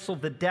cancel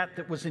the debt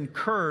that was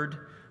incurred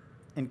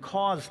and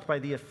caused by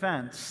the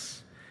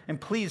offense.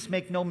 And please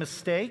make no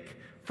mistake,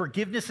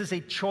 forgiveness is a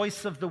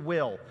choice of the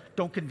will.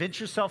 Don't convince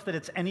yourself that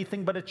it's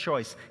anything but a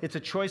choice. It's a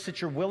choice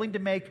that you're willing to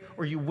make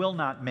or you will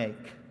not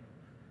make.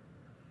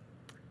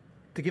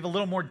 To give a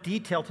little more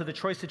detail to the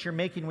choice that you're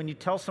making when you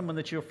tell someone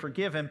that you'll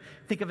forgive him,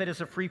 think of it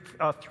as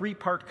a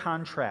three-part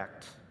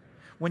contract.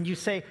 When you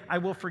say, I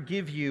will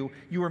forgive you,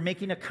 you are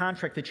making a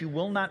contract that you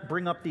will not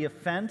bring up the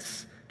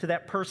offense to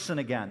that person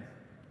again.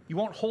 You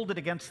won't hold it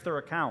against their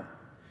account.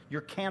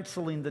 You're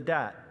canceling the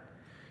debt.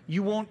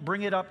 You won't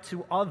bring it up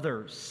to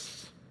others.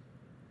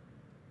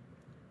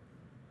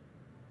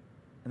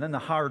 And then the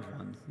hard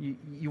one,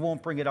 you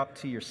won't bring it up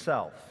to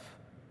yourself.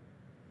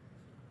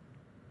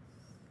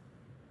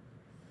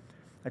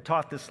 I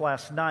taught this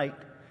last night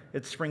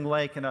at Spring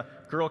Lake, and a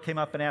girl came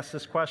up and asked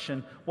this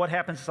question: what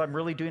happens if I'm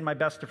really doing my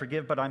best to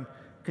forgive, but I'm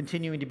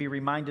continuing to be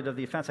reminded of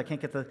the offense? I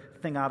can't get the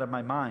thing out of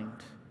my mind.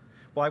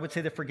 Well, I would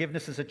say that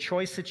forgiveness is a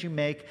choice that you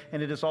make,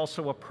 and it is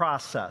also a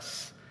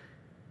process.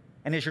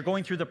 And as you're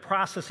going through the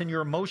process and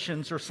your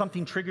emotions or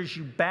something triggers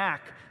you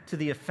back to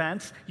the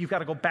offense, you've got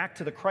to go back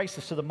to the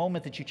crisis, to the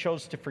moment that you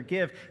chose to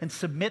forgive, and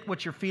submit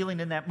what you're feeling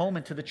in that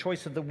moment to the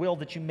choice of the will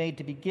that you made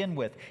to begin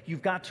with.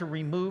 You've got to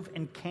remove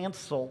and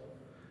cancel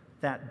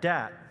that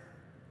debt.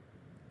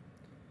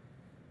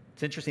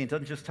 It's interesting, it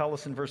doesn't just tell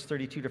us in verse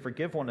 32 to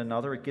forgive one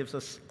another, it gives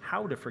us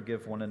how to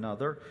forgive one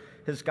another.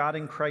 As God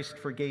in Christ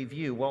forgave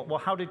you. Well,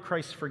 how did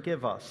Christ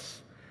forgive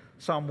us?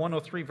 Psalm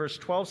 103 verse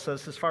 12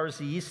 says, as far as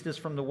the east is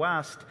from the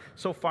west,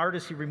 so far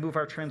does he remove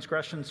our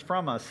transgressions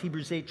from us.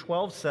 Hebrews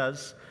 8:12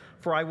 says,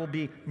 for I will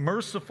be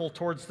merciful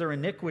towards their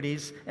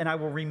iniquities, and I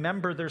will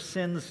remember their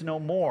sins no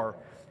more.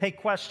 Hey,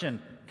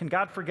 question, can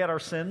God forget our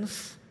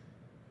sins?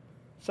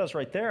 It says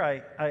right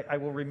there, I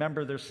will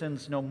remember their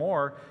sins no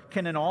more.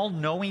 Can an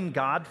all-knowing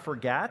God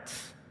forget?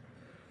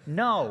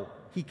 No,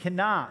 he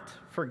cannot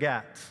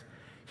forget.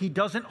 He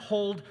doesn't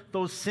hold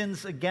those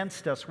sins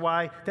against us.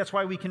 Why? That's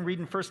why we can read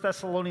in 1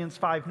 Thessalonians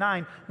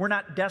 5:9, we're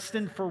not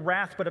destined for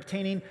wrath, but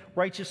obtaining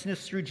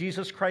righteousness through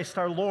Jesus Christ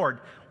our Lord.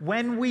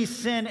 When we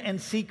sin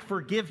and seek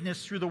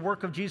forgiveness through the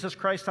work of Jesus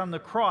Christ on the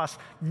cross,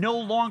 no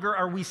longer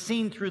are we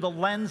seen through the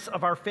lens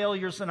of our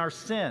failures and our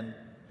sin.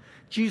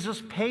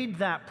 Jesus paid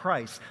that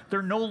price.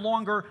 They're no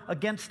longer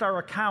against our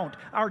account.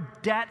 Our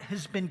debt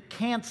has been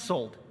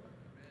canceled.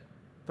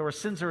 Though our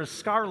sins are as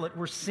scarlet,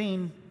 we're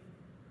seen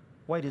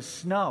white as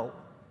snow.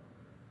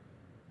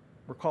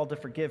 We're called to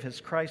forgive as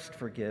Christ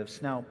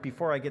forgives. Now,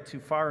 before I get too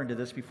far into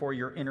this, before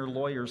your inner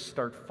lawyers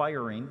start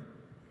firing,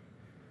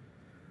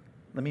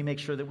 let me make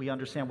sure that we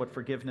understand what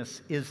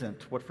forgiveness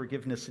isn't, what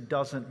forgiveness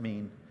doesn't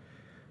mean.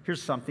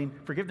 Here's something.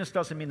 Forgiveness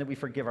doesn't mean that we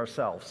forgive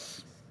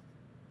ourselves.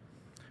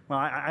 Well,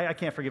 I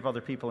can't forgive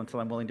other people until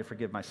I'm willing to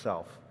forgive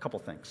myself. A couple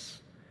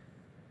things.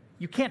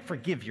 You can't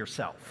forgive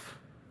yourself.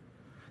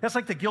 That's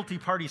like the guilty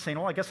party saying,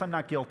 well, I guess I'm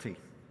not guilty.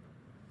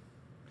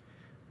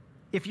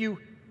 If you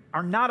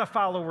are not a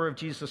follower of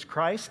Jesus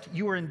Christ,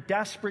 you are in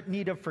desperate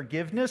need of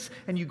forgiveness,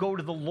 and you go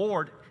to the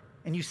Lord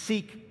and you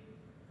seek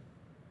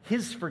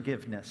his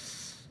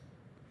forgiveness.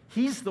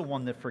 He's the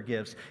one that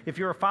forgives. If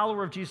you're a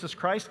follower of Jesus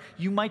Christ,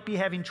 you might be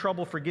having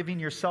trouble forgiving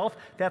yourself.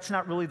 That's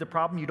not really the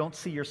problem. You don't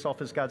see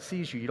yourself as God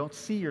sees you. You don't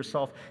see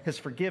yourself as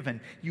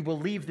forgiven. You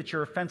believe that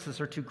your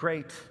offenses are too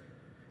great,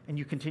 and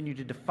you continue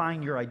to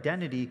define your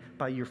identity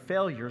by your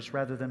failures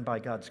rather than by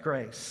God's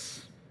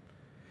grace.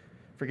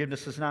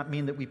 Forgiveness does not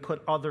mean that we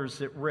put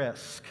others at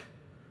risk.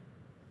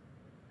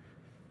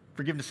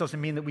 Forgiveness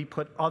doesn't mean that we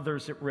put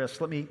others at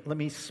risk. Let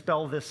me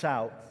spell this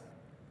out.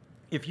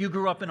 If you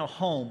grew up in a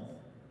home,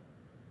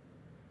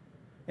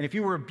 and if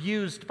you were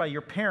abused by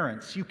your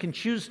parents, you can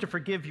choose to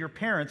forgive your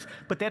parents,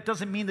 but that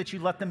doesn't mean that you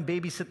let them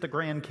babysit the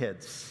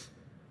grandkids.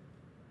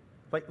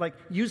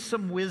 Use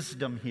some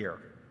wisdom here.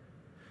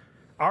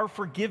 Our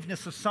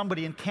forgiveness of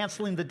somebody and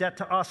canceling the debt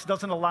to us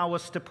doesn't allow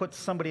us to put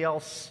somebody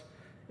else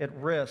at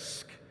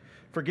risk.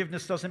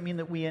 Forgiveness doesn't mean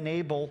that we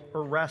enable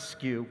or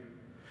rescue.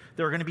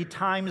 There are going to be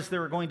times,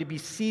 there are going to be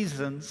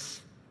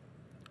seasons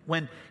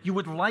when you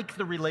would like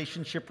the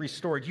relationship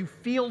restored. You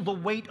feel the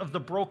weight of the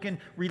broken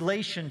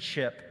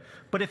relationship.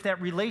 But if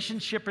that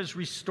relationship is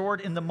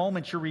restored in the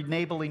moment, you're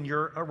enabling,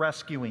 you're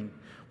rescuing.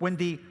 When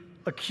the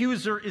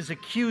accuser is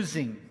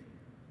accusing,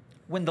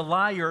 when the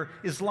liar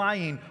is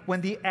lying,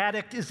 when the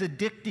addict is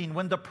addicting,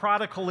 when the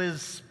prodigal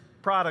is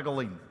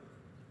prodigaling.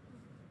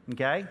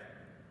 Okay?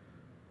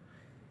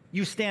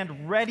 You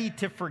stand ready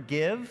to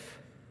forgive,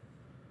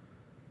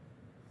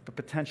 but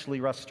potentially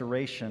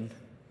restoration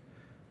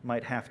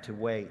might have to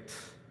wait.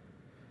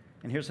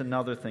 And here's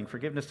another thing.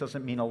 Forgiveness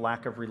doesn't mean a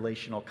lack of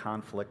relational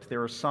conflict.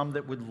 There are some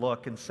that would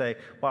look and say,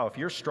 wow, if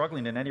you're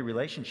struggling in any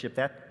relationship,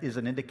 that is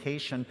an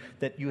indication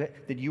that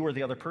you or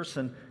the other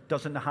person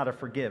doesn't know how to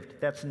forgive.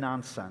 That's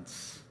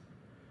nonsense.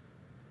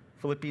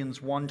 Philippians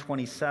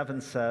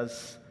 1:27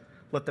 says,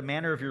 let the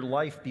manner of your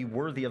life be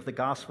worthy of the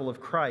gospel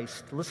of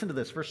Christ. Listen to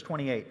this, verse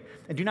 28.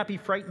 And do not be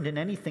frightened in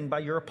anything by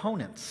your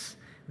opponents.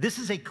 This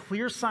is a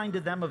clear sign to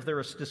them of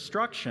their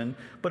destruction,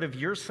 but of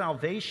your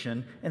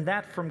salvation, and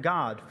that from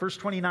God. Verse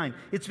 29,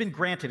 it's been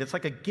granted. It's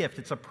like a gift.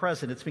 It's a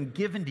present. It's been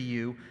given to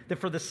you that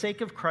for the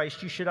sake of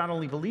Christ, you should not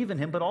only believe in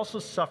him, but also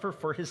suffer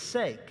for his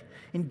sake.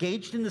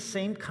 Engaged in the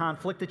same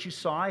conflict that you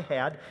saw I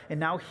had, and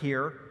now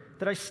hear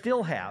that I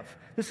still have.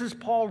 This is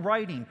Paul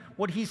writing.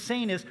 What he's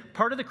saying is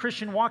part of the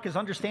Christian walk is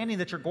understanding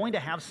that you're going to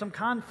have some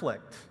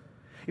conflict.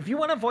 If you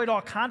want to avoid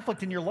all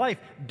conflict in your life,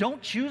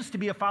 don't choose to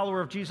be a follower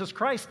of Jesus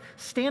Christ.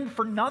 Stand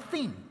for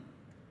nothing.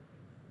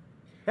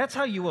 That's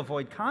how you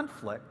avoid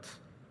conflict.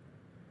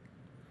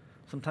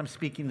 Sometimes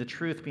speaking the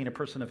truth, being a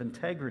person of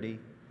integrity,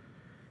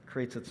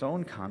 creates its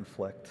own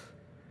conflict.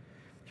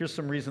 Here's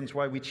some reasons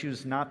why we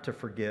choose not to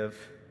forgive.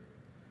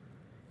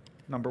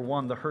 Number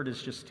one, the hurt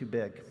is just too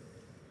big.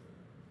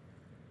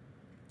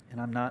 And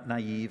I'm not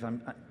naive.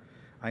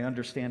 I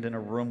understand in a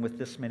room with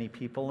this many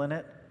people in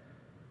it,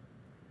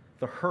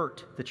 the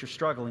hurt that you're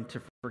struggling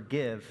to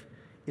forgive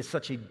is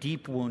such a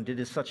deep wound. It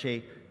is such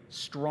a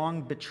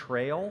strong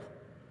betrayal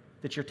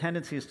that your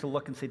tendency is to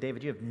look and say,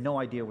 David, you have no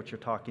idea what you're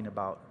talking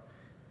about.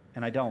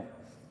 And I don't.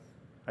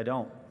 I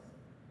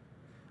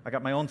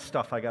got my own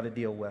stuff I got to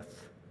deal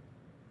with.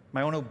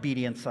 My own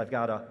obedience I've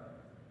got to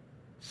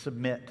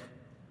submit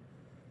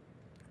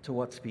to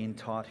what's being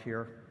taught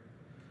here.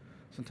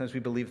 Sometimes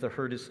we believe the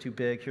hurt is too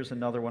big. Here's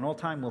another one. Oh,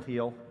 time will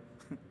heal.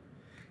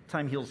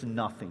 Time heals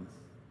nothing.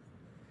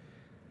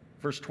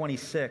 Verse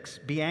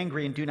 26, be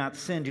angry and do not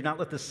sin. Do not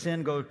let the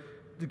sun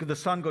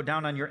go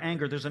down on your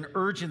anger. There's an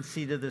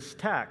urgency to this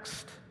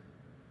text.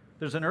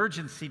 There's an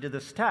urgency to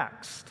this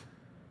text.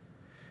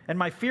 And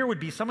my fear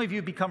would be some of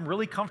you become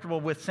really comfortable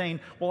with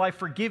saying, well, I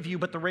forgive you,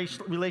 but the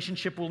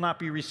relationship will not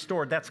be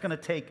restored. That's going to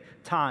take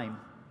time.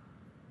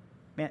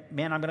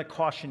 Man, I'm going to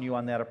caution you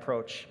on that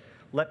approach.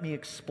 Let me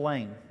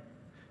explain.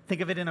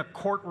 Think of it in a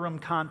courtroom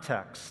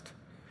context.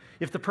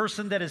 If the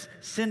person that has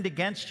sinned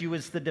against you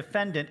is the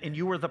defendant and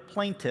you are the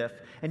plaintiff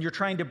and you're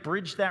trying to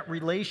bridge that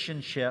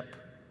relationship,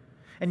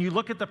 and you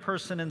look at the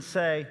person and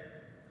say,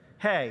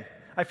 hey,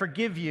 I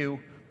forgive you,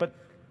 but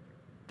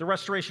the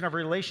restoration of a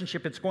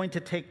relationship, it's going to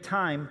take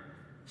time.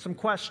 Some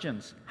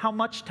questions. How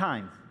much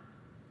time?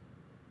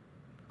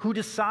 Who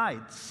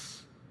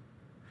decides?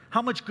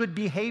 How much good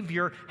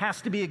behavior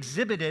has to be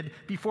exhibited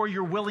before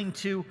you're willing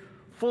to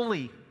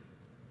fully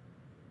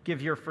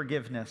give your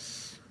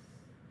forgiveness?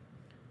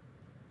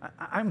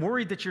 I'm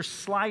worried that you're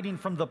sliding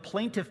from the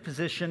plaintiff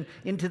position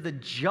into the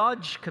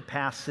judge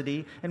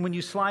capacity. And when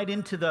you slide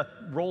into the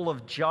role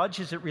of judge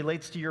as it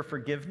relates to your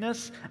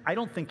forgiveness, I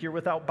don't think you're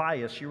without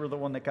bias. You were the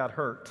one that got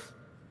hurt.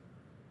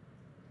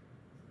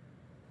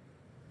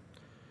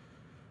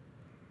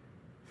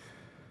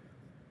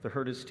 The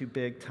hurt is too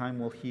big. Time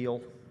will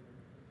heal.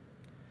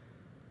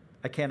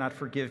 I cannot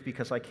forgive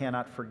because I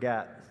cannot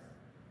forget.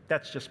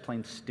 That's just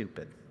plain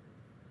stupid.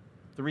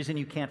 The reason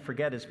you can't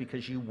forget is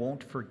because you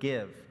won't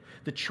forgive.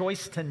 The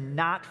choice to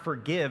not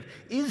forgive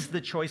is the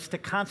choice to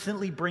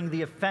constantly bring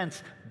the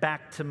offense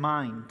back to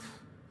mind.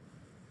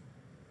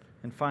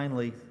 And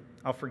finally,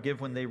 I'll forgive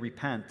when they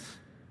repent.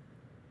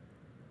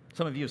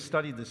 Some of you have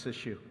studied this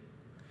issue.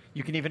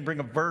 You can even bring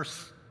a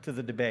verse to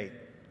the debate.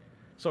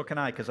 So can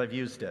I, because I've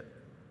used it.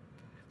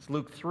 It's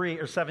Luke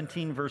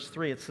 17, verse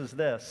 3. It says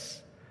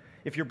this: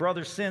 if your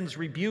brother sins,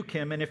 rebuke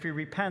him, and if he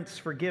repents,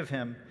 forgive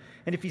him.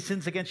 And if he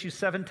sins against you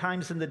 7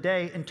 times in the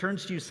day and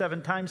turns to you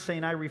 7 times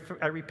saying, I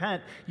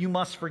repent, you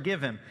must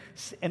forgive him.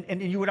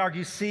 And you would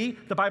argue, see,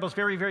 the Bible's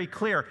very, very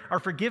clear. Our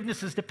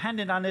forgiveness is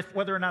dependent on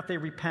whether or not they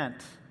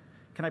repent.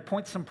 Can I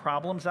point some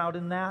problems out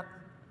in that?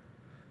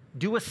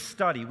 Do a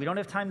study. We don't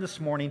have time this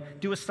morning.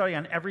 Do a study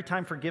on every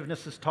time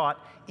forgiveness is taught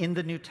in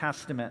the New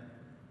Testament.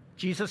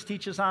 Jesus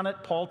teaches on it.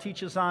 Paul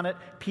teaches on it.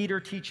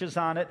 Peter teaches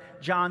on it.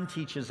 John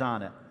teaches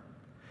on it.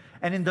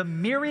 And in the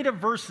myriad of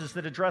verses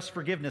that address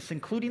forgiveness,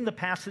 including the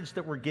passage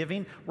that we're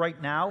giving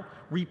right now,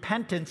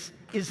 repentance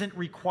isn't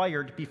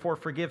required before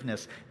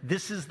forgiveness.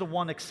 This is the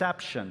one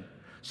exception.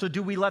 So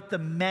do we let the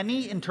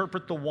many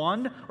interpret the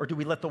one, or do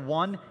we let the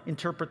one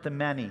interpret the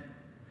many?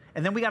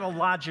 And then we got a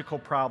logical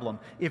problem.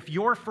 If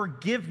your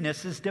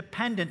forgiveness is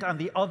dependent on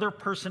the other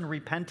person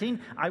repenting,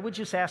 I would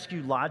just ask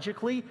you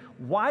logically,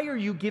 why are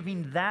you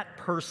giving that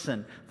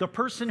person, the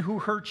person who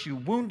hurt you,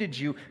 wounded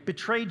you,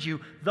 betrayed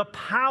you, the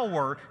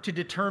power to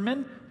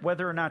determine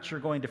whether or not you're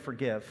going to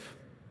forgive?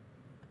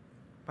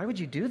 Why would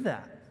you do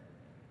that?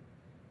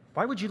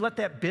 Why would you let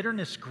that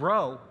bitterness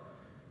grow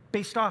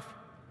based off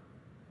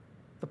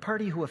the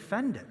party who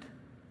offended?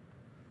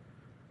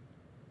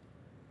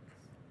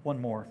 One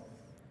more.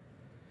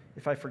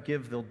 If I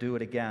forgive, they'll do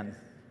it again.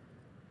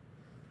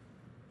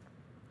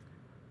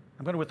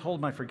 I'm going to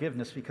withhold my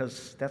forgiveness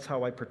because that's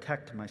how I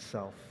protect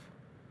myself.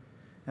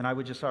 And I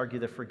would just argue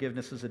that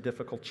forgiveness is a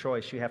difficult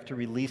choice. You have to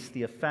release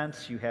the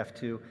offense. You have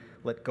to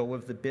let go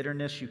of the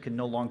bitterness. You can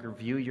no longer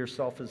view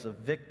yourself as a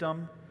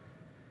victim.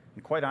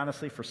 And quite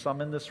honestly, for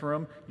some in this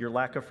room, your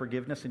lack of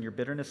forgiveness and your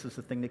bitterness is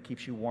the thing that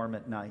keeps you warm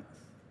at night.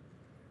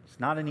 It's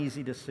not an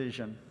easy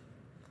decision.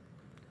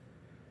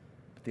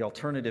 The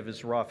alternative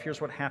is rough. Here's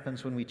what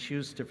happens when we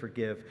choose to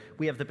forgive.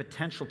 We have the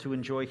potential to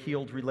enjoy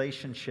healed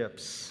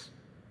relationships.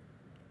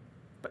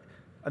 But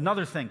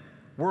another thing,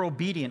 we're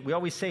obedient. We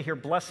always say here,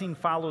 blessing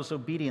follows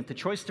obedience. The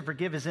choice to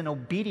forgive is in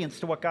obedience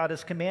to what God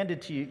has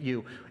commanded to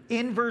you.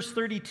 In verse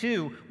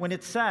 32, when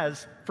it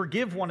says,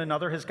 forgive one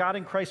another as God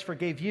in Christ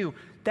forgave you,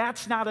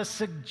 that's not a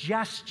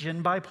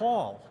suggestion by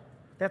Paul.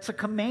 That's a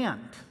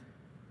command.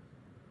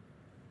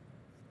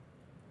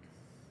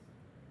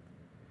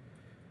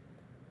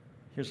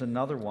 Here's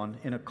another one.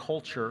 In a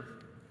culture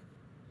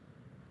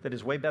that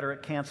is way better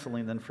at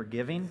canceling than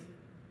forgiving,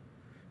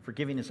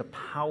 forgiving is a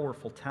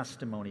powerful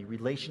testimony.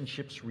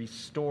 Relationships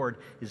restored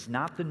is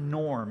not the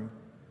norm.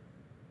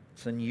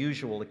 It's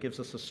unusual. It gives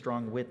us a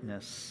strong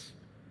witness.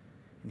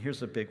 And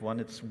here's a big one.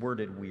 It's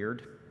worded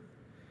weird.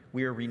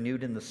 We are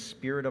renewed in the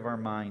spirit of our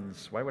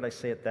minds. Why would I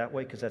say it that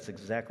way? Because that's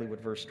exactly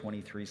what verse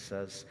 23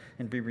 says.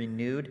 And be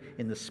renewed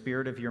in the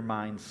spirit of your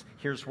minds.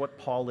 Here's what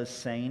Paul is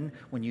saying.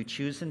 When you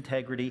choose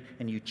integrity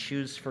and you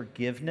choose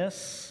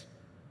forgiveness,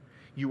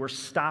 you are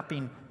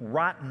stopping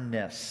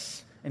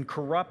rottenness and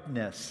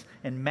corruptness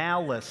and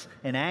malice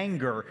and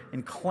anger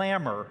and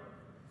clamor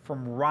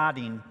from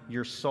rotting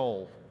your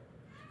soul.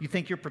 You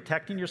think you're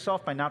protecting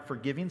yourself by not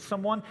forgiving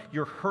someone?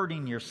 You're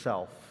hurting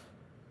yourself.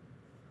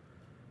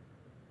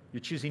 You're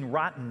choosing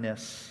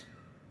rottenness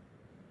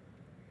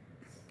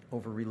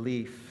over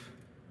relief.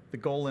 The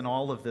goal in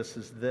all of this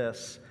is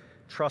this: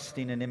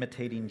 trusting and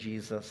imitating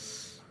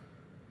Jesus.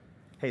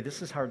 Hey,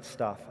 this is hard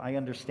stuff. I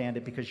understand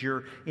it because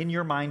you're in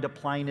your mind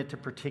applying it to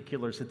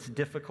particulars. It's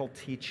difficult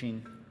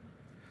teaching.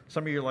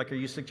 Some of you are like, are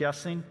you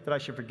suggesting that I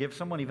should forgive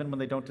someone even when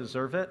they don't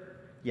deserve it?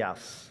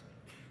 Yes.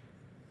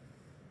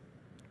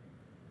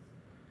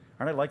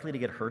 Aren't I likely to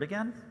get hurt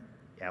again?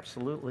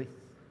 Absolutely.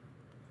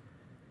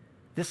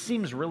 This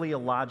seems really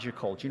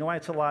illogical. Do you know why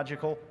it's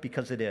illogical?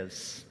 Because it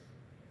is.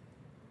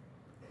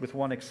 With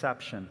one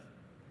exception.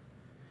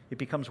 It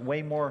becomes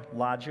way more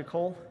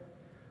logical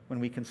when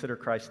we consider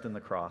Christ and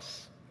the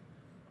cross.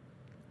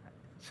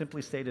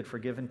 Simply stated,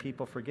 forgiven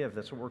people forgive.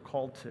 That's what we're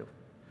called to.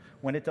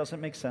 When it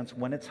doesn't make sense,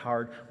 when it's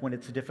hard, when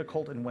it's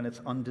difficult, and when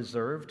it's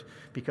undeserved,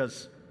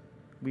 because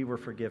we were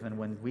forgiven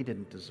when we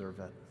didn't deserve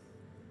it.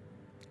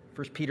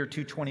 1 Peter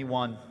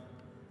 2:21,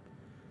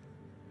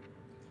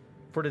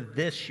 for to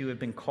this you have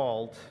been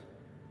called,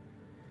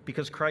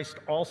 because Christ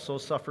also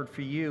suffered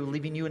for you,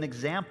 leaving you an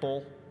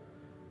example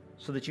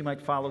so that you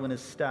might follow in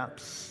his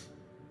steps.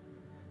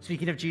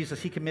 Speaking of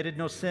Jesus, he committed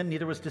no sin,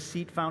 neither was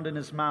deceit found in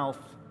his mouth.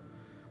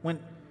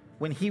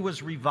 When he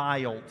was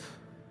reviled,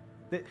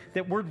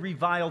 that word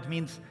reviled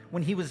means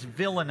when he was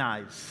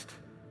villainized,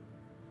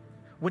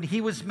 when he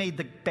was made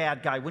the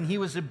bad guy, when he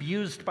was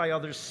abused by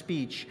others'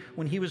 speech,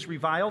 when he was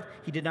reviled,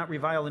 he did not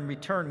revile in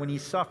return. When he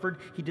suffered,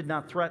 he did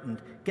not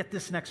threaten. Get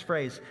this next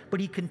phrase.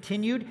 But he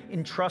continued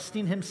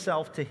entrusting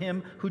himself to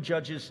him who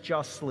judges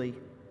justly.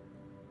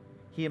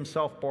 He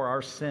himself bore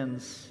our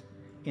sins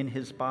in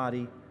his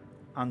body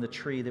on the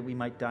tree that we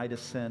might die to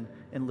sin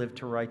and live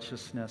to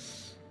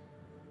righteousness.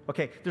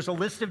 Okay, there's a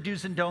list of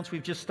do's and don'ts.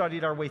 We've just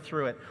studied our way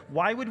through it.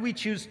 Why would we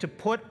choose to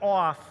put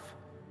off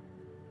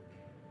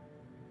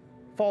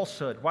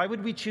falsehood? Why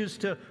would we choose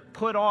to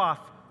put off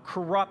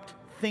corrupt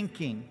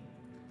thinking,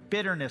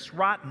 bitterness,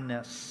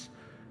 rottenness,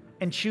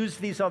 and choose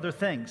these other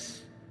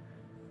things?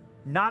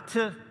 Not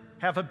to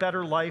have a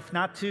better life,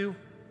 not to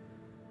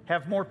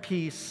have more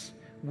peace.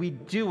 We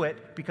do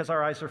it because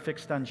our eyes are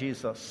fixed on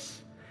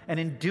Jesus. And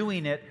in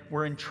doing it,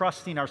 we're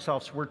entrusting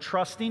ourselves. We're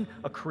trusting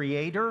a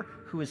Creator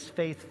who is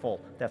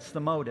faithful. That's the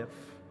motive.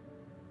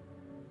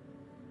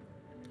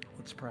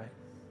 Let's pray.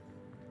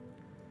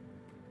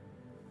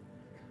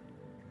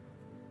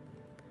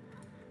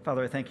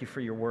 Father, I thank you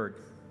for your word.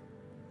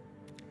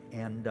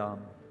 And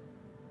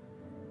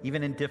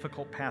even in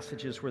difficult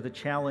passages where the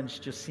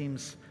challenge just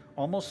seems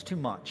almost too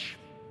much,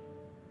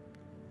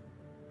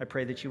 I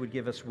pray that you would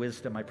give us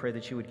wisdom. I pray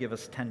that you would give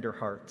us tender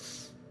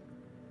hearts.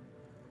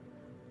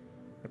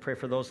 I pray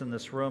for those in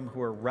this room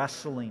who are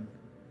wrestling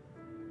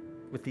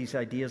with these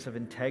ideas of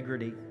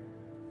integrity,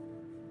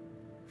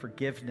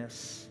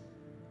 forgiveness.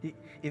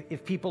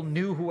 If people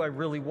knew who I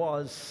really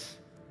was,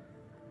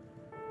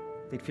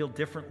 they'd feel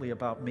differently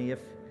about me. If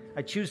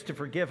I choose to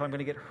forgive, I'm going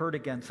to get hurt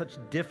again. Such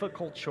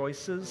difficult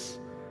choices.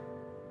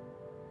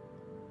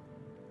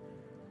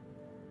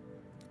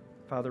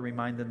 Father,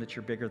 remind them that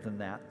you're bigger than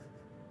that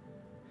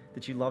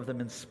you love them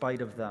in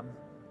spite of them,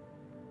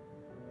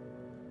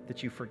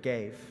 that you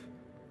forgave,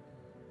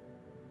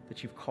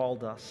 that you've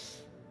called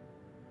us.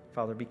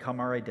 Father, become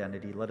our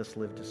identity. Let us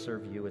live to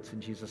serve you. It's in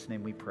Jesus'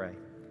 name we pray.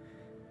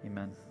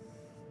 Amen.